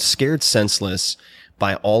I've been scared senseless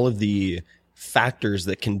by all of the factors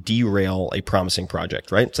that can derail a promising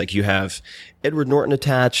project, right? It's like you have Edward Norton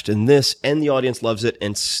attached and this, and the audience loves it,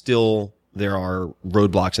 and still there are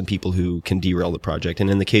roadblocks and people who can derail the project. And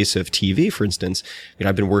in the case of TV, for instance,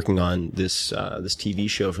 I've been working on this TV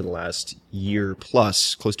show for the last year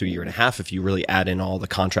plus, close to a year and a half, if you really add in all the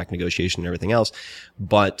contract negotiation and everything else.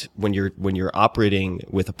 But when you're operating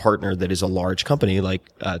with a partner that is a large company, like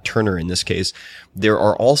Turner in this case, there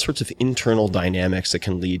are all sorts of internal dynamics that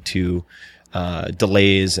can lead to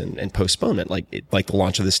delays and postponement, like the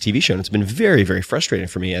launch of this TV show. And it's been very, very frustrating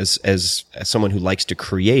for me as someone who likes to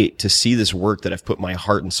create, to see this work that I've put my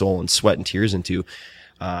heart and soul and sweat and tears into,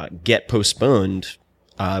 get postponed,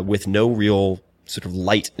 with no real sort of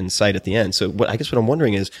light in sight at the end. So what I'm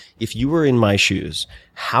wondering is, if you were in my shoes,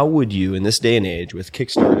 how would you, in this day and age with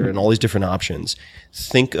Kickstarter and all these different options,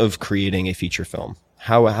 think of creating a feature film?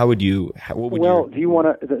 What would you? Do you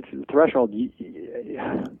want to, the threshold, do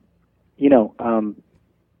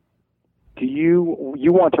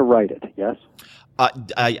you want to write it? Yes.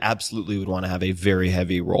 I absolutely would want to have a very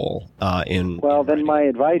heavy role in. Well, then my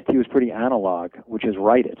advice to you is pretty analog, which is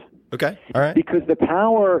write it. Okay. All right. Because the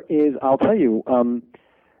power is, I'll tell you.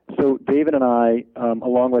 So David and I,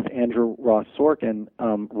 along with Andrew Ross Sorkin,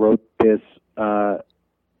 wrote this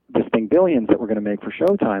thing Billions that we're going to make for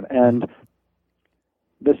Showtime, and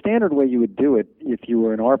the standard way you would do it, if you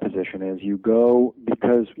were in our position, is you go,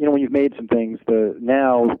 because when you've made some things,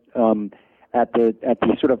 at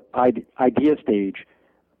the sort of idea stage,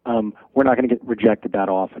 we're not going to get rejected that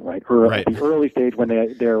often, right? Or right. At the early stage, when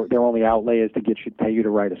their only outlay is to pay you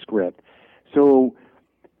to write a script. So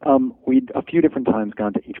we'd a few different times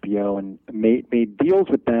gone to HBO and made deals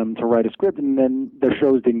with them to write a script, and then their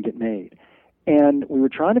shows didn't get made. And we were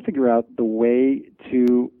trying to figure out the way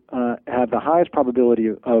to have the highest probability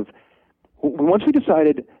of. Once we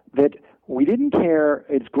decided that we didn't care,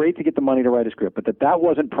 it's great to get the money to write a script, but that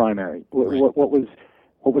wasn't primary. Right. What was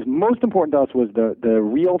most important to us was the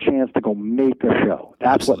real chance to go make a show.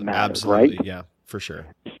 That's what mattered, absolutely, right? Yeah, for sure.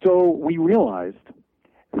 So we realized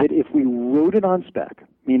that if we wrote it on spec,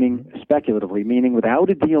 meaning speculatively, meaning without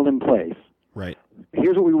a deal in place, right.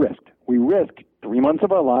 Here's what we risked. We risked 3 months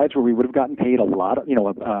of our lives where we would have gotten paid a lot of,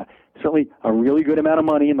 certainly a really good amount of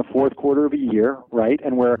money in the fourth quarter of a year, right?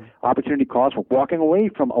 And where opportunity costs, we're walking away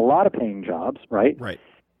from a lot of paying jobs, right? Right.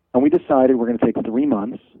 And we decided we're going to take 3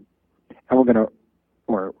 months, and we're going to,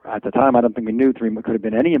 or at the time, I don't think we knew 3 months could have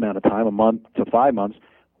been any amount of time, a month to 5 months.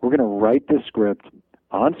 We're going to write this script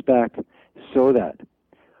on spec, so that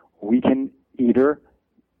we can either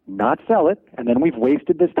not sell it, and then we've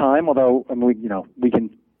wasted this time, although we can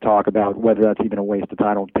talk about whether that's even a waste of time.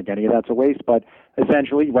 I don't think any of that's a waste, but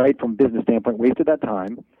essentially, right, from a business standpoint, wasted that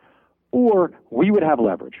time, or we would have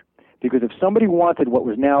leverage. Because if somebody wanted what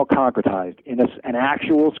was now concretized in an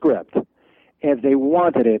actual script, if they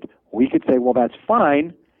wanted it, we could say, well, that's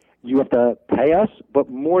fine. You have to pay us, but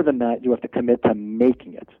more than that, you have to commit to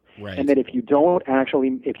making it. Right. And that if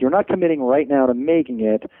you're not committing right now to making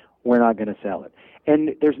it, we're not going to sell it.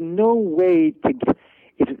 And there's no way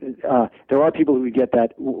there are people who get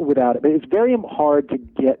that without it, but it's very hard to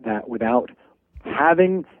get that without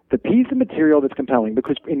having the piece of material that's compelling.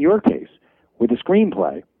 Because in your case, with a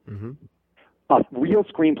screenplay, a real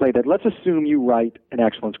screenplay that, let's assume you write an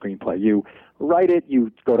excellent screenplay. You write it,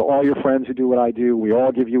 you go to all your friends who do what I do, we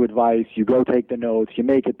all give you advice, you go take the notes, you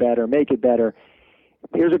make it better.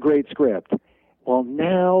 Here's a great script. Well,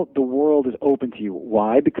 now the world is open to you.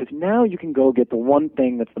 Why? Because now you can go get the one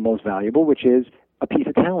thing that's the most valuable, which is a piece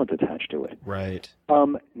of talent attached to it. Right.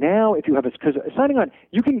 Now, if you have because signing on,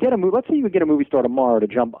 you can get a movie. Let's say you would get a movie star tomorrow to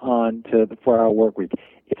jump on to the 4-hour work week.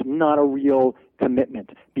 It's not a real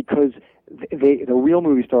commitment because the real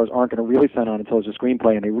movie stars aren't going to really sign on until it's a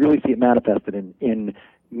screenplay, and they really see it manifested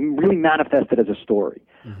really manifested as a story.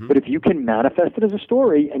 Mm-hmm. But if you can manifest it as a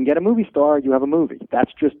story and get a movie star, you have a movie.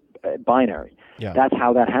 That's just binary. Yeah. That's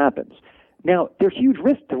how that happens. Now, there's huge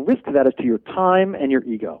risk. The risk to that is to your time and your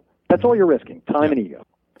ego. That's all you're risking, time and ego.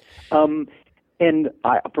 For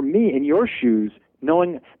me, in your shoes,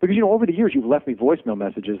 knowing, because, over the years you've left me voicemail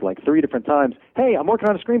messages like 3 different times. Hey, I'm working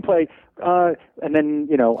on a screenplay, and then,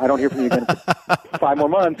 I don't hear from you again for 5 more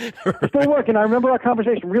months. Still working. I remember our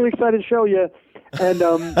conversation. Really excited to show you. And,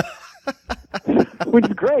 which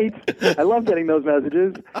is great. I love getting those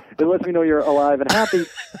messages. It lets me know you're alive and happy.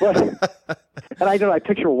 And I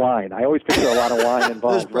picture wine. I always picture a lot of wine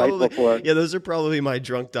involved right before. Yeah, those are probably my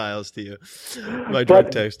drunk dials to you. My drunk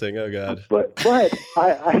texting. Oh God. But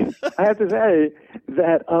I have to say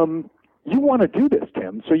that you want to do this,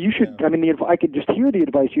 Tim. So you should. Yeah. I could just hear the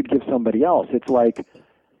advice you'd give somebody else. It's like,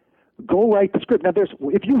 go write the script. Now,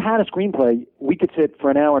 if you had a screenplay, we could sit for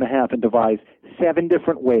an hour and a half and devise 7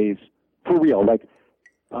 different ways for real, like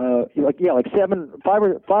 5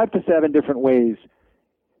 to 7 different ways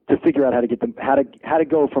to figure out how to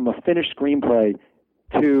go from a finished screenplay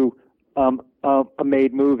to a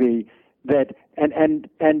made movie that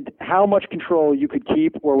and how much control you could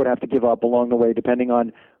keep or would have to give up along the way, depending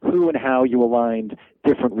on who and how you aligned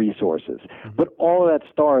different resources. Mm-hmm. But all of that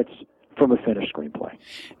starts from a finished screenplay.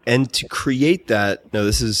 And to create that, no,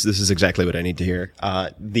 this is exactly what I need to hear.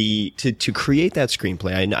 To create that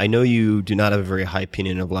screenplay, I know you do not have a very high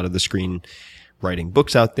opinion of a lot of the screenwriting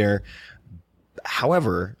books out there.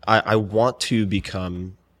 However, I want to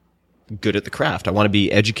become good at the craft. I want to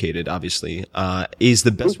be educated, obviously. Is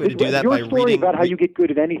the best way to do that by reading? Your story about how you get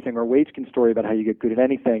good at anything, or Wade's story about how you get good at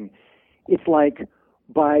anything, it's like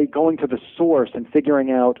by going to the source and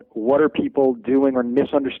figuring out what are people doing or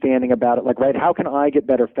misunderstanding about it. Like, right, how can I get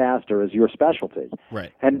better faster is your specialty.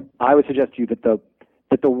 Right. And I would suggest to you that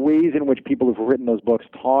the ways in which people who've written those books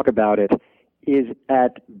talk about it is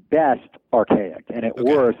at best archaic and at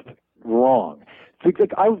worst wrong. So,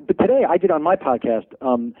 but today I did on my podcast,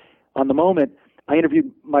 on The Moment, I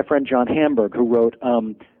interviewed my friend John Hamburg, who wrote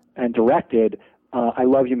and directed I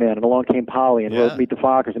Love You, Man, and Along Came Polly, and wrote Meet the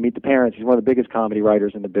Fockers and Meet the Parents. He's one of the biggest comedy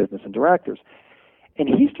writers in the business and directors. And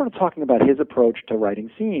he started talking about his approach to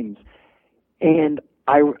writing scenes. And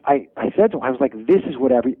I said to him, I was like, this is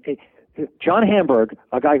what John Hamburg,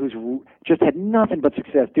 a guy who's just had nothing but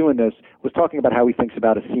success doing this, was talking about how he thinks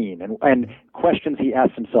about a scene and questions he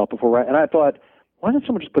asks himself before. And I thought, why doesn't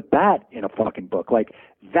someone just put that in a fucking book? Like,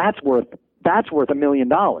 that's worth $1 million.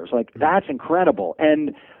 Like, that's incredible.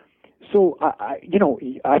 And so, I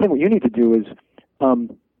think what you need to do is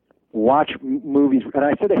watch movies. And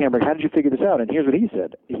I said to Hamburg, how did you figure this out? And here's what he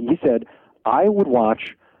said. He said, I would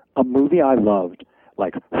watch a movie I loved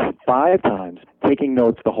like 5 times, taking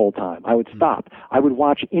notes the whole time. I would stop. I would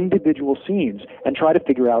watch individual scenes and try to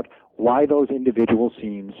figure out why those individual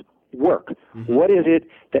scenes work. Mm-hmm. What is it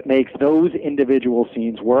that makes those individual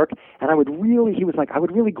scenes work? And I would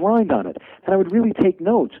really grind on it. And I would really take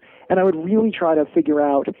notes. And I would really try to figure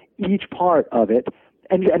out each part of it.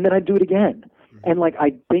 And then I'd do it again. Mm-hmm. And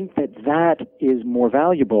I think that is more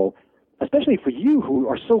valuable, especially for you who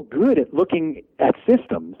are so good at looking at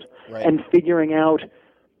systems and figuring out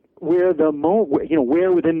where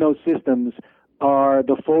where within those systems are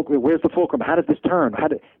the fulcrum. Where's the fulcrum? How does this turn?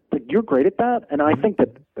 You're great at that, and I think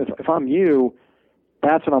that if I'm you,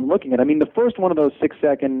 that's what I'm looking at. I mean, the first one of those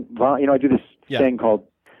 6-second, I do this thing called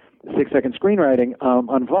 6-second screenwriting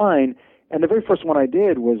on Vine. And the very first one I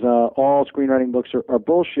did was all screenwriting books are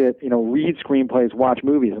bullshit. Read screenplays, watch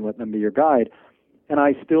movies, and let them be your guide. And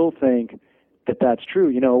I still think that that's true.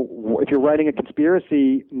 If you're writing a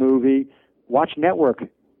conspiracy movie, watch Network,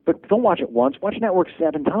 but don't watch it once. Watch Network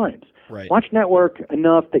 7 times. Right. Watch Network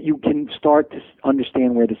enough that you can start to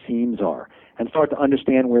understand where the seams are and start to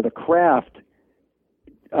understand where the craft,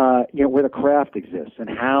 where the craft exists and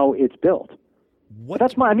how it's built. What?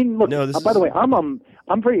 Look. No, By the way,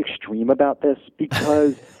 I'm very extreme about this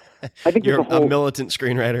because I think you're there's a whole a militant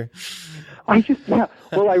screenwriter.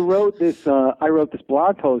 Well, I wrote this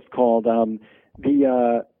blog post called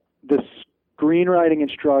the screenwriting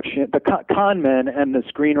instruction, the con men and the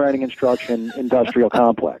screenwriting instruction industrial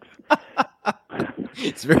complex.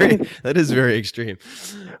 That is very extreme.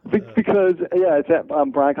 Because it's at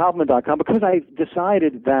BrianKoppelman.com, because I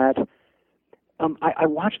decided that I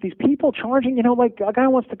watch these people charging, like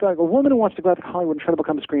a woman who wants to go out to Hollywood and try to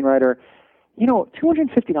become a screenwriter.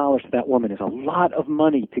 $250 to that woman is a lot of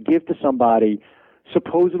money to give to somebody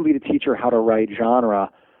supposedly to teach her how to write genre,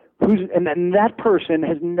 and that person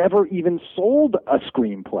has never even sold a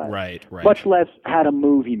screenplay, right. much less had a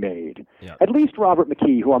movie made. Yeah. At least Robert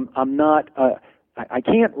McKee, who I'm not, I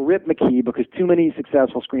can't rip McKee because too many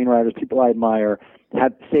successful screenwriters, people I admire,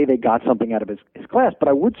 say they got something out of his class. But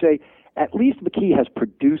I would say at least McKee has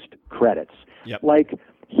produced credits. Yep. Like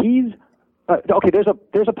he's okay. There's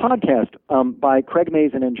a podcast by Craig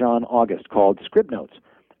Mazin and John August called Script Notes.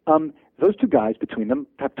 Those two guys, between them,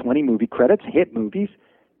 have 20 movie credits, hit movies.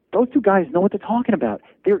 Those two guys know what they're talking about.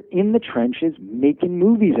 They're in the trenches making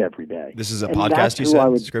movies every day. This is a podcast, you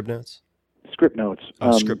said? Script Notes? Script Notes.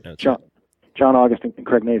 Script Notes. John August and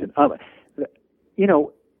Craig Mazin.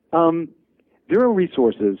 There are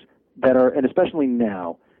resources that are, and especially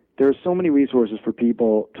now, there are so many resources for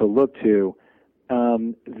people to look to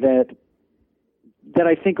that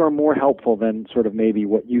I think are more helpful than sort of maybe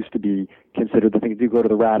what used to be considered the thing to do, go to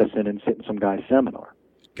the Radisson and sit in some guy's seminar.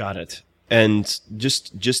 Got it. And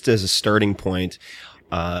just as a starting point,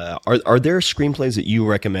 are there screenplays that you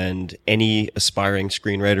recommend any aspiring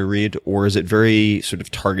screenwriter read, or is it very sort of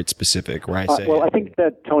target specific? Where I say, I think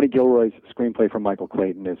that Tony Gilroy's screenplay for Michael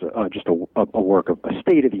Clayton is just a work of a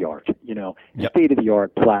state of the art, state of the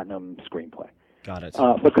art platinum screenplay. Got it.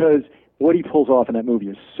 Because what he pulls off in that movie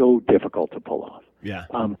is so difficult to pull off. Yeah.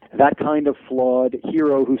 That kind of flawed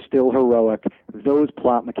hero who's still heroic, those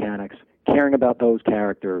plot mechanics, caring about those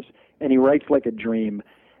characters, and he writes like a dream.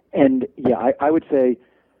 And I would say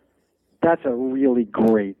that's a really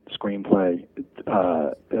great screenplay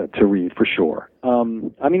to read for sure.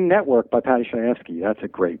 Network by Patty Chayefsky, that's a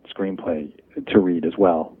great screenplay to read as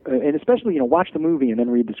well. And especially, watch the movie and then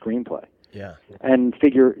read the screenplay. Yeah. And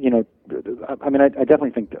figure, I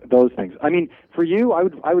definitely think those things. For you, I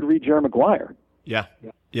would read Jerry Maguire. Yeah.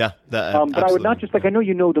 Yeah. But I would not just, I know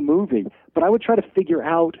you know the movie, but I would try to figure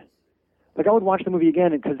out, I would watch the movie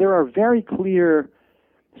again, because there are very clear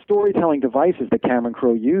storytelling devices that Cameron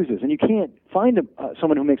Crowe uses, and you can't find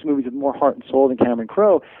someone who makes movies with more heart and soul than Cameron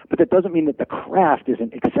Crowe, but that doesn't mean that the craft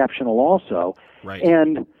isn't exceptional also. Right.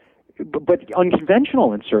 But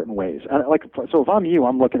unconventional in certain ways. So if I'm you,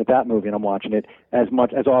 I'm looking at that movie and I'm watching it as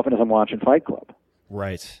often as I'm watching Fight Club.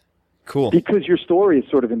 Right. Cool. Because your story is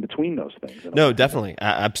sort of in between those things. No, definitely.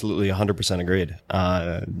 Absolutely 100% agreed.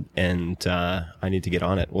 And I need to get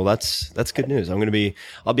on it. Well, that's good news.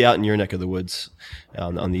 I'll be out in your neck of the woods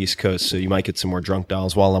on the East Coast, so you might get some more drunk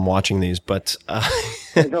dials while I'm watching these, but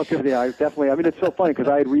No, I definitely. It's so funny because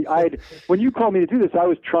when you called me to do this, I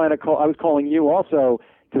was calling you also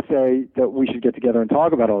to say that we should get together and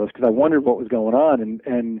talk about all this, because I wondered what was going on,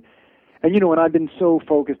 and I've been so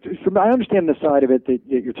focused. I understand the side of it that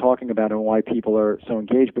you're talking about and why people are so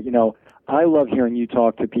engaged, but I love hearing you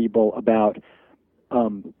talk to people about how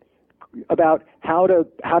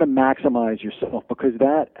to maximize yourself, because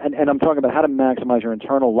and I'm talking about how to maximize your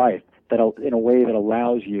internal life in a way that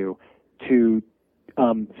allows you to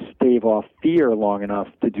stave off fear long enough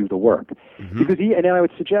to do the work. Mm-hmm. Because and I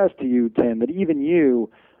would suggest to you, Tim, that even you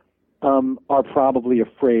are probably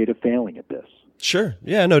afraid of failing at this. Sure.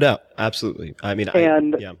 Yeah, no doubt. Absolutely.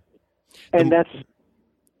 And that's.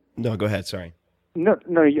 No, go ahead. Sorry. No.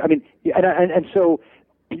 And so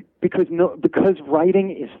because writing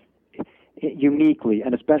is uniquely,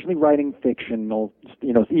 and especially writing fictional,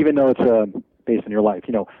 even though it's based on your life,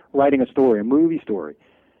 writing a story, a movie story,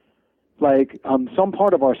 some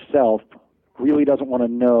part of ourself really doesn't want to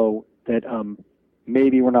know that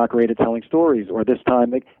maybe we're not great at telling stories, or this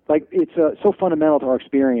time, it's so fundamental to our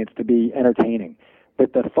experience to be entertaining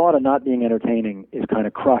that the thought of not being entertaining is kind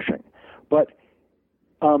of crushing. But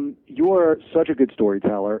you're such a good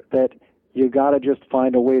storyteller that you got to just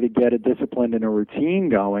find a way to get a discipline and a routine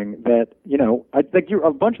going that, I think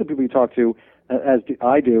a bunch of the people you talk to,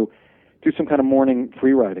 I do some kind of morning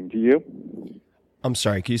free writing. Do you? I'm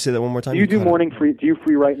sorry, can you say that one more time? Do you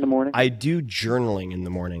free write in the morning? I do journaling in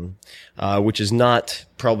the morning, which is not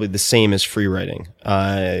probably the same as free writing.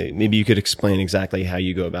 Maybe you could explain exactly how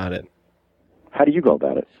you go about it. How do you go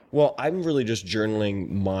about it? Well, I'm really just journaling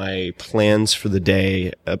my plans for the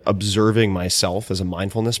day, observing myself as a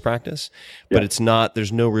mindfulness practice, but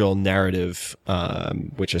there's no real narrative,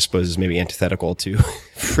 which I suppose is maybe antithetical to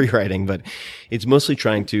free writing, but it's mostly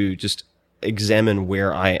trying to just examine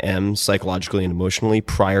where I am psychologically and emotionally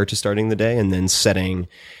prior to starting the day, and then setting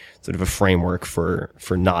sort of a framework for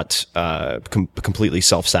not completely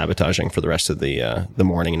self-sabotaging for the rest of the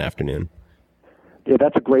morning and afternoon. Yeah,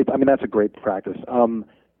 that's a great practice.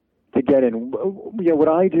 To get in, what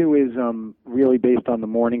I do is really based on the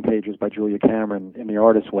Morning Pages by Julia Cameron in The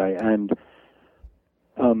Artist's Way, and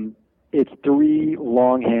it's 3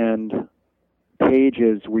 longhand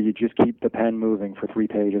pages where you just keep the pen moving for 3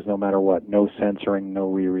 pages no matter what, no censoring, no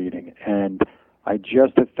rereading. And I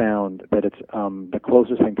just have found that it's the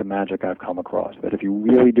closest thing to magic I've come across, that if you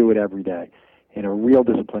really do it every day in a real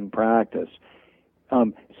disciplined practice,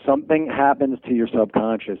 something happens to your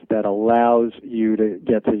subconscious that allows you to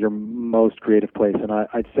get to your most creative place. And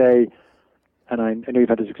I'd say, and I know you've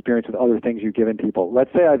had this experience with other things you've given people.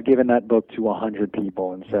 Let's say I've given that book to 100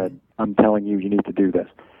 people and said, I'm telling you, you need to do this.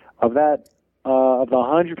 Of the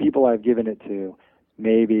 100 people I've given it to,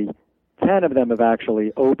 maybe 10 of them have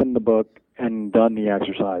actually opened the book and done the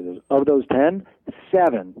exercises. Of those 10,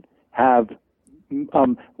 7 have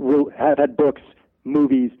had books,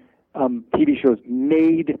 movies, TV shows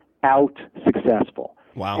made out successful.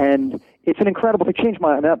 Wow. And it's an incredible thing.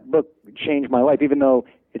 That book changed my life, even though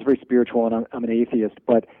it's very spiritual and I'm an atheist.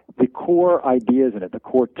 But the core ideas in it, the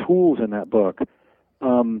core tools in that book,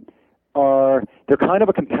 they're kind of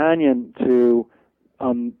a companion to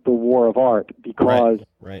the War of Art, because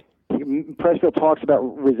right. Pressfield talks about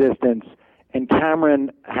resistance, and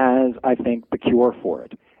Cameron has, I think, the cure for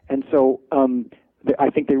it. And so I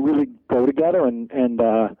think they really go together, and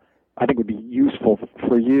I think would be useful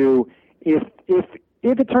for you if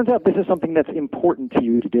it turns out this is something that's important to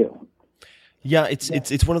you to do. Yeah,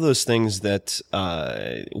 it's one of those things that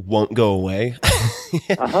won't go away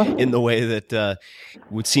in the way that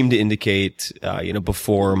would seem to indicate,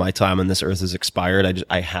 before my time on this earth is expired,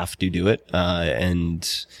 I have to do it,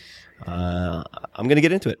 and I'm going to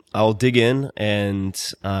get into it. I'll dig in,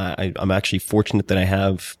 and I'm actually fortunate that I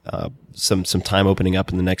have some time opening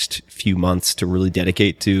up in the next few months to really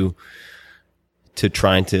dedicate to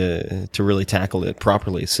trying to really tackle it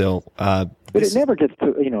properly. So, but it never gets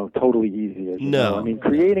to totally easy. As you know. I mean,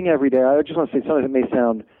 creating every day. I just want to say something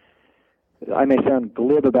that I may sound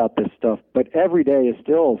glib about this stuff, but every day is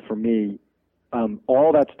still for me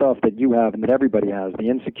all that stuff that you have and that everybody has, the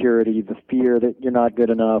insecurity, the fear that you're not good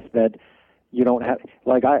enough, that you don't have,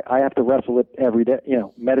 like I have to wrestle it every day,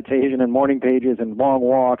 meditation and Morning Pages and long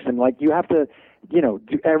walks, and like you have to, do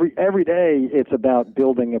every day it's about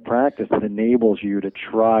building a practice that enables you to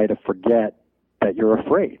try to forget that you're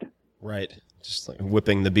afraid. Right. Just like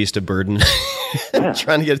whipping the beast of burden,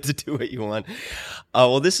 trying to get it to do what you want.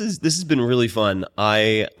 Well, this has been really fun.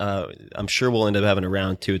 I'm sure we'll end up having a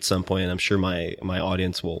round 2 at some point, and I'm sure my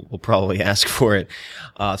audience will probably ask for it.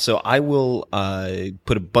 So I will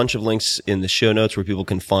put a bunch of links in the show notes where people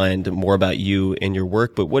can find more about you and your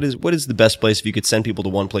work. But what is the best place if you could send people to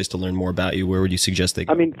one place to learn more about you? Where would you suggest they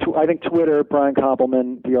go? I mean, I think Twitter, Brian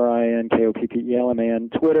Koppelman,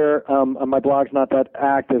 BrianKoppelman. Twitter. My blog's not that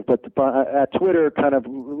active, but at Twitter kind of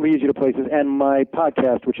leads you to places, and my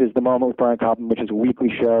podcast, which is The Moment with Brian Koppelman, which is a weekly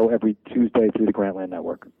show every Tuesday through the Grantland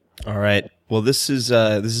Network. All right. Well, this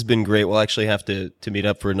has been great. We'll actually have to meet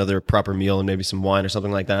up for another proper meal and maybe some wine or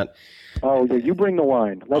something like that. Oh, yeah, you bring the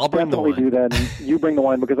wine. I'll bring the wine. Do that. And you bring the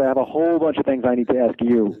wine, because I have a whole bunch of things I need to ask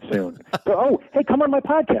you soon. So, hey, come on my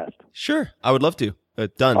podcast. Sure, I would love to.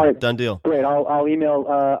 Done. Right. Done deal. Great. I'll email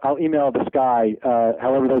the Sky.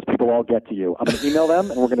 However, those people all get to you. I'm going to email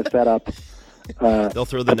them, and we're going to set up. They'll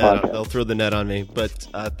throw the net. They'll throw the net on me. But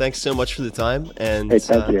thanks so much for the time, and hey,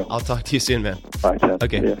 thank you. I'll talk to you soon, man. All right, Ted.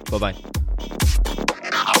 Okay. Bye bye.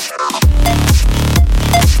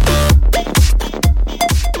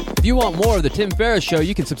 If you want more of the Tim Ferriss Show,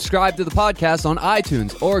 you can subscribe to the podcast on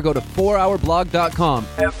iTunes or go to 4hourblog.com.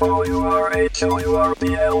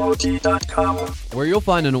 FOURHOURBLOG.com, where you'll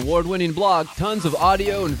find an award-winning blog, tons of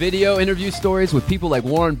audio and video interview stories with people like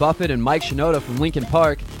Warren Buffett and Mike Shinoda from Linkin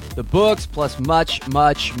Park, the books, plus much,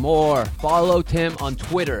 much more. Follow Tim on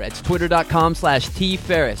Twitter. It's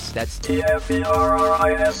twitter.com/tferriss. That's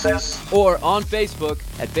TFERRISS. Or on Facebook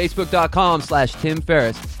at facebook.com/Tim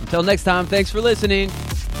Ferriss. Until next time, thanks for listening.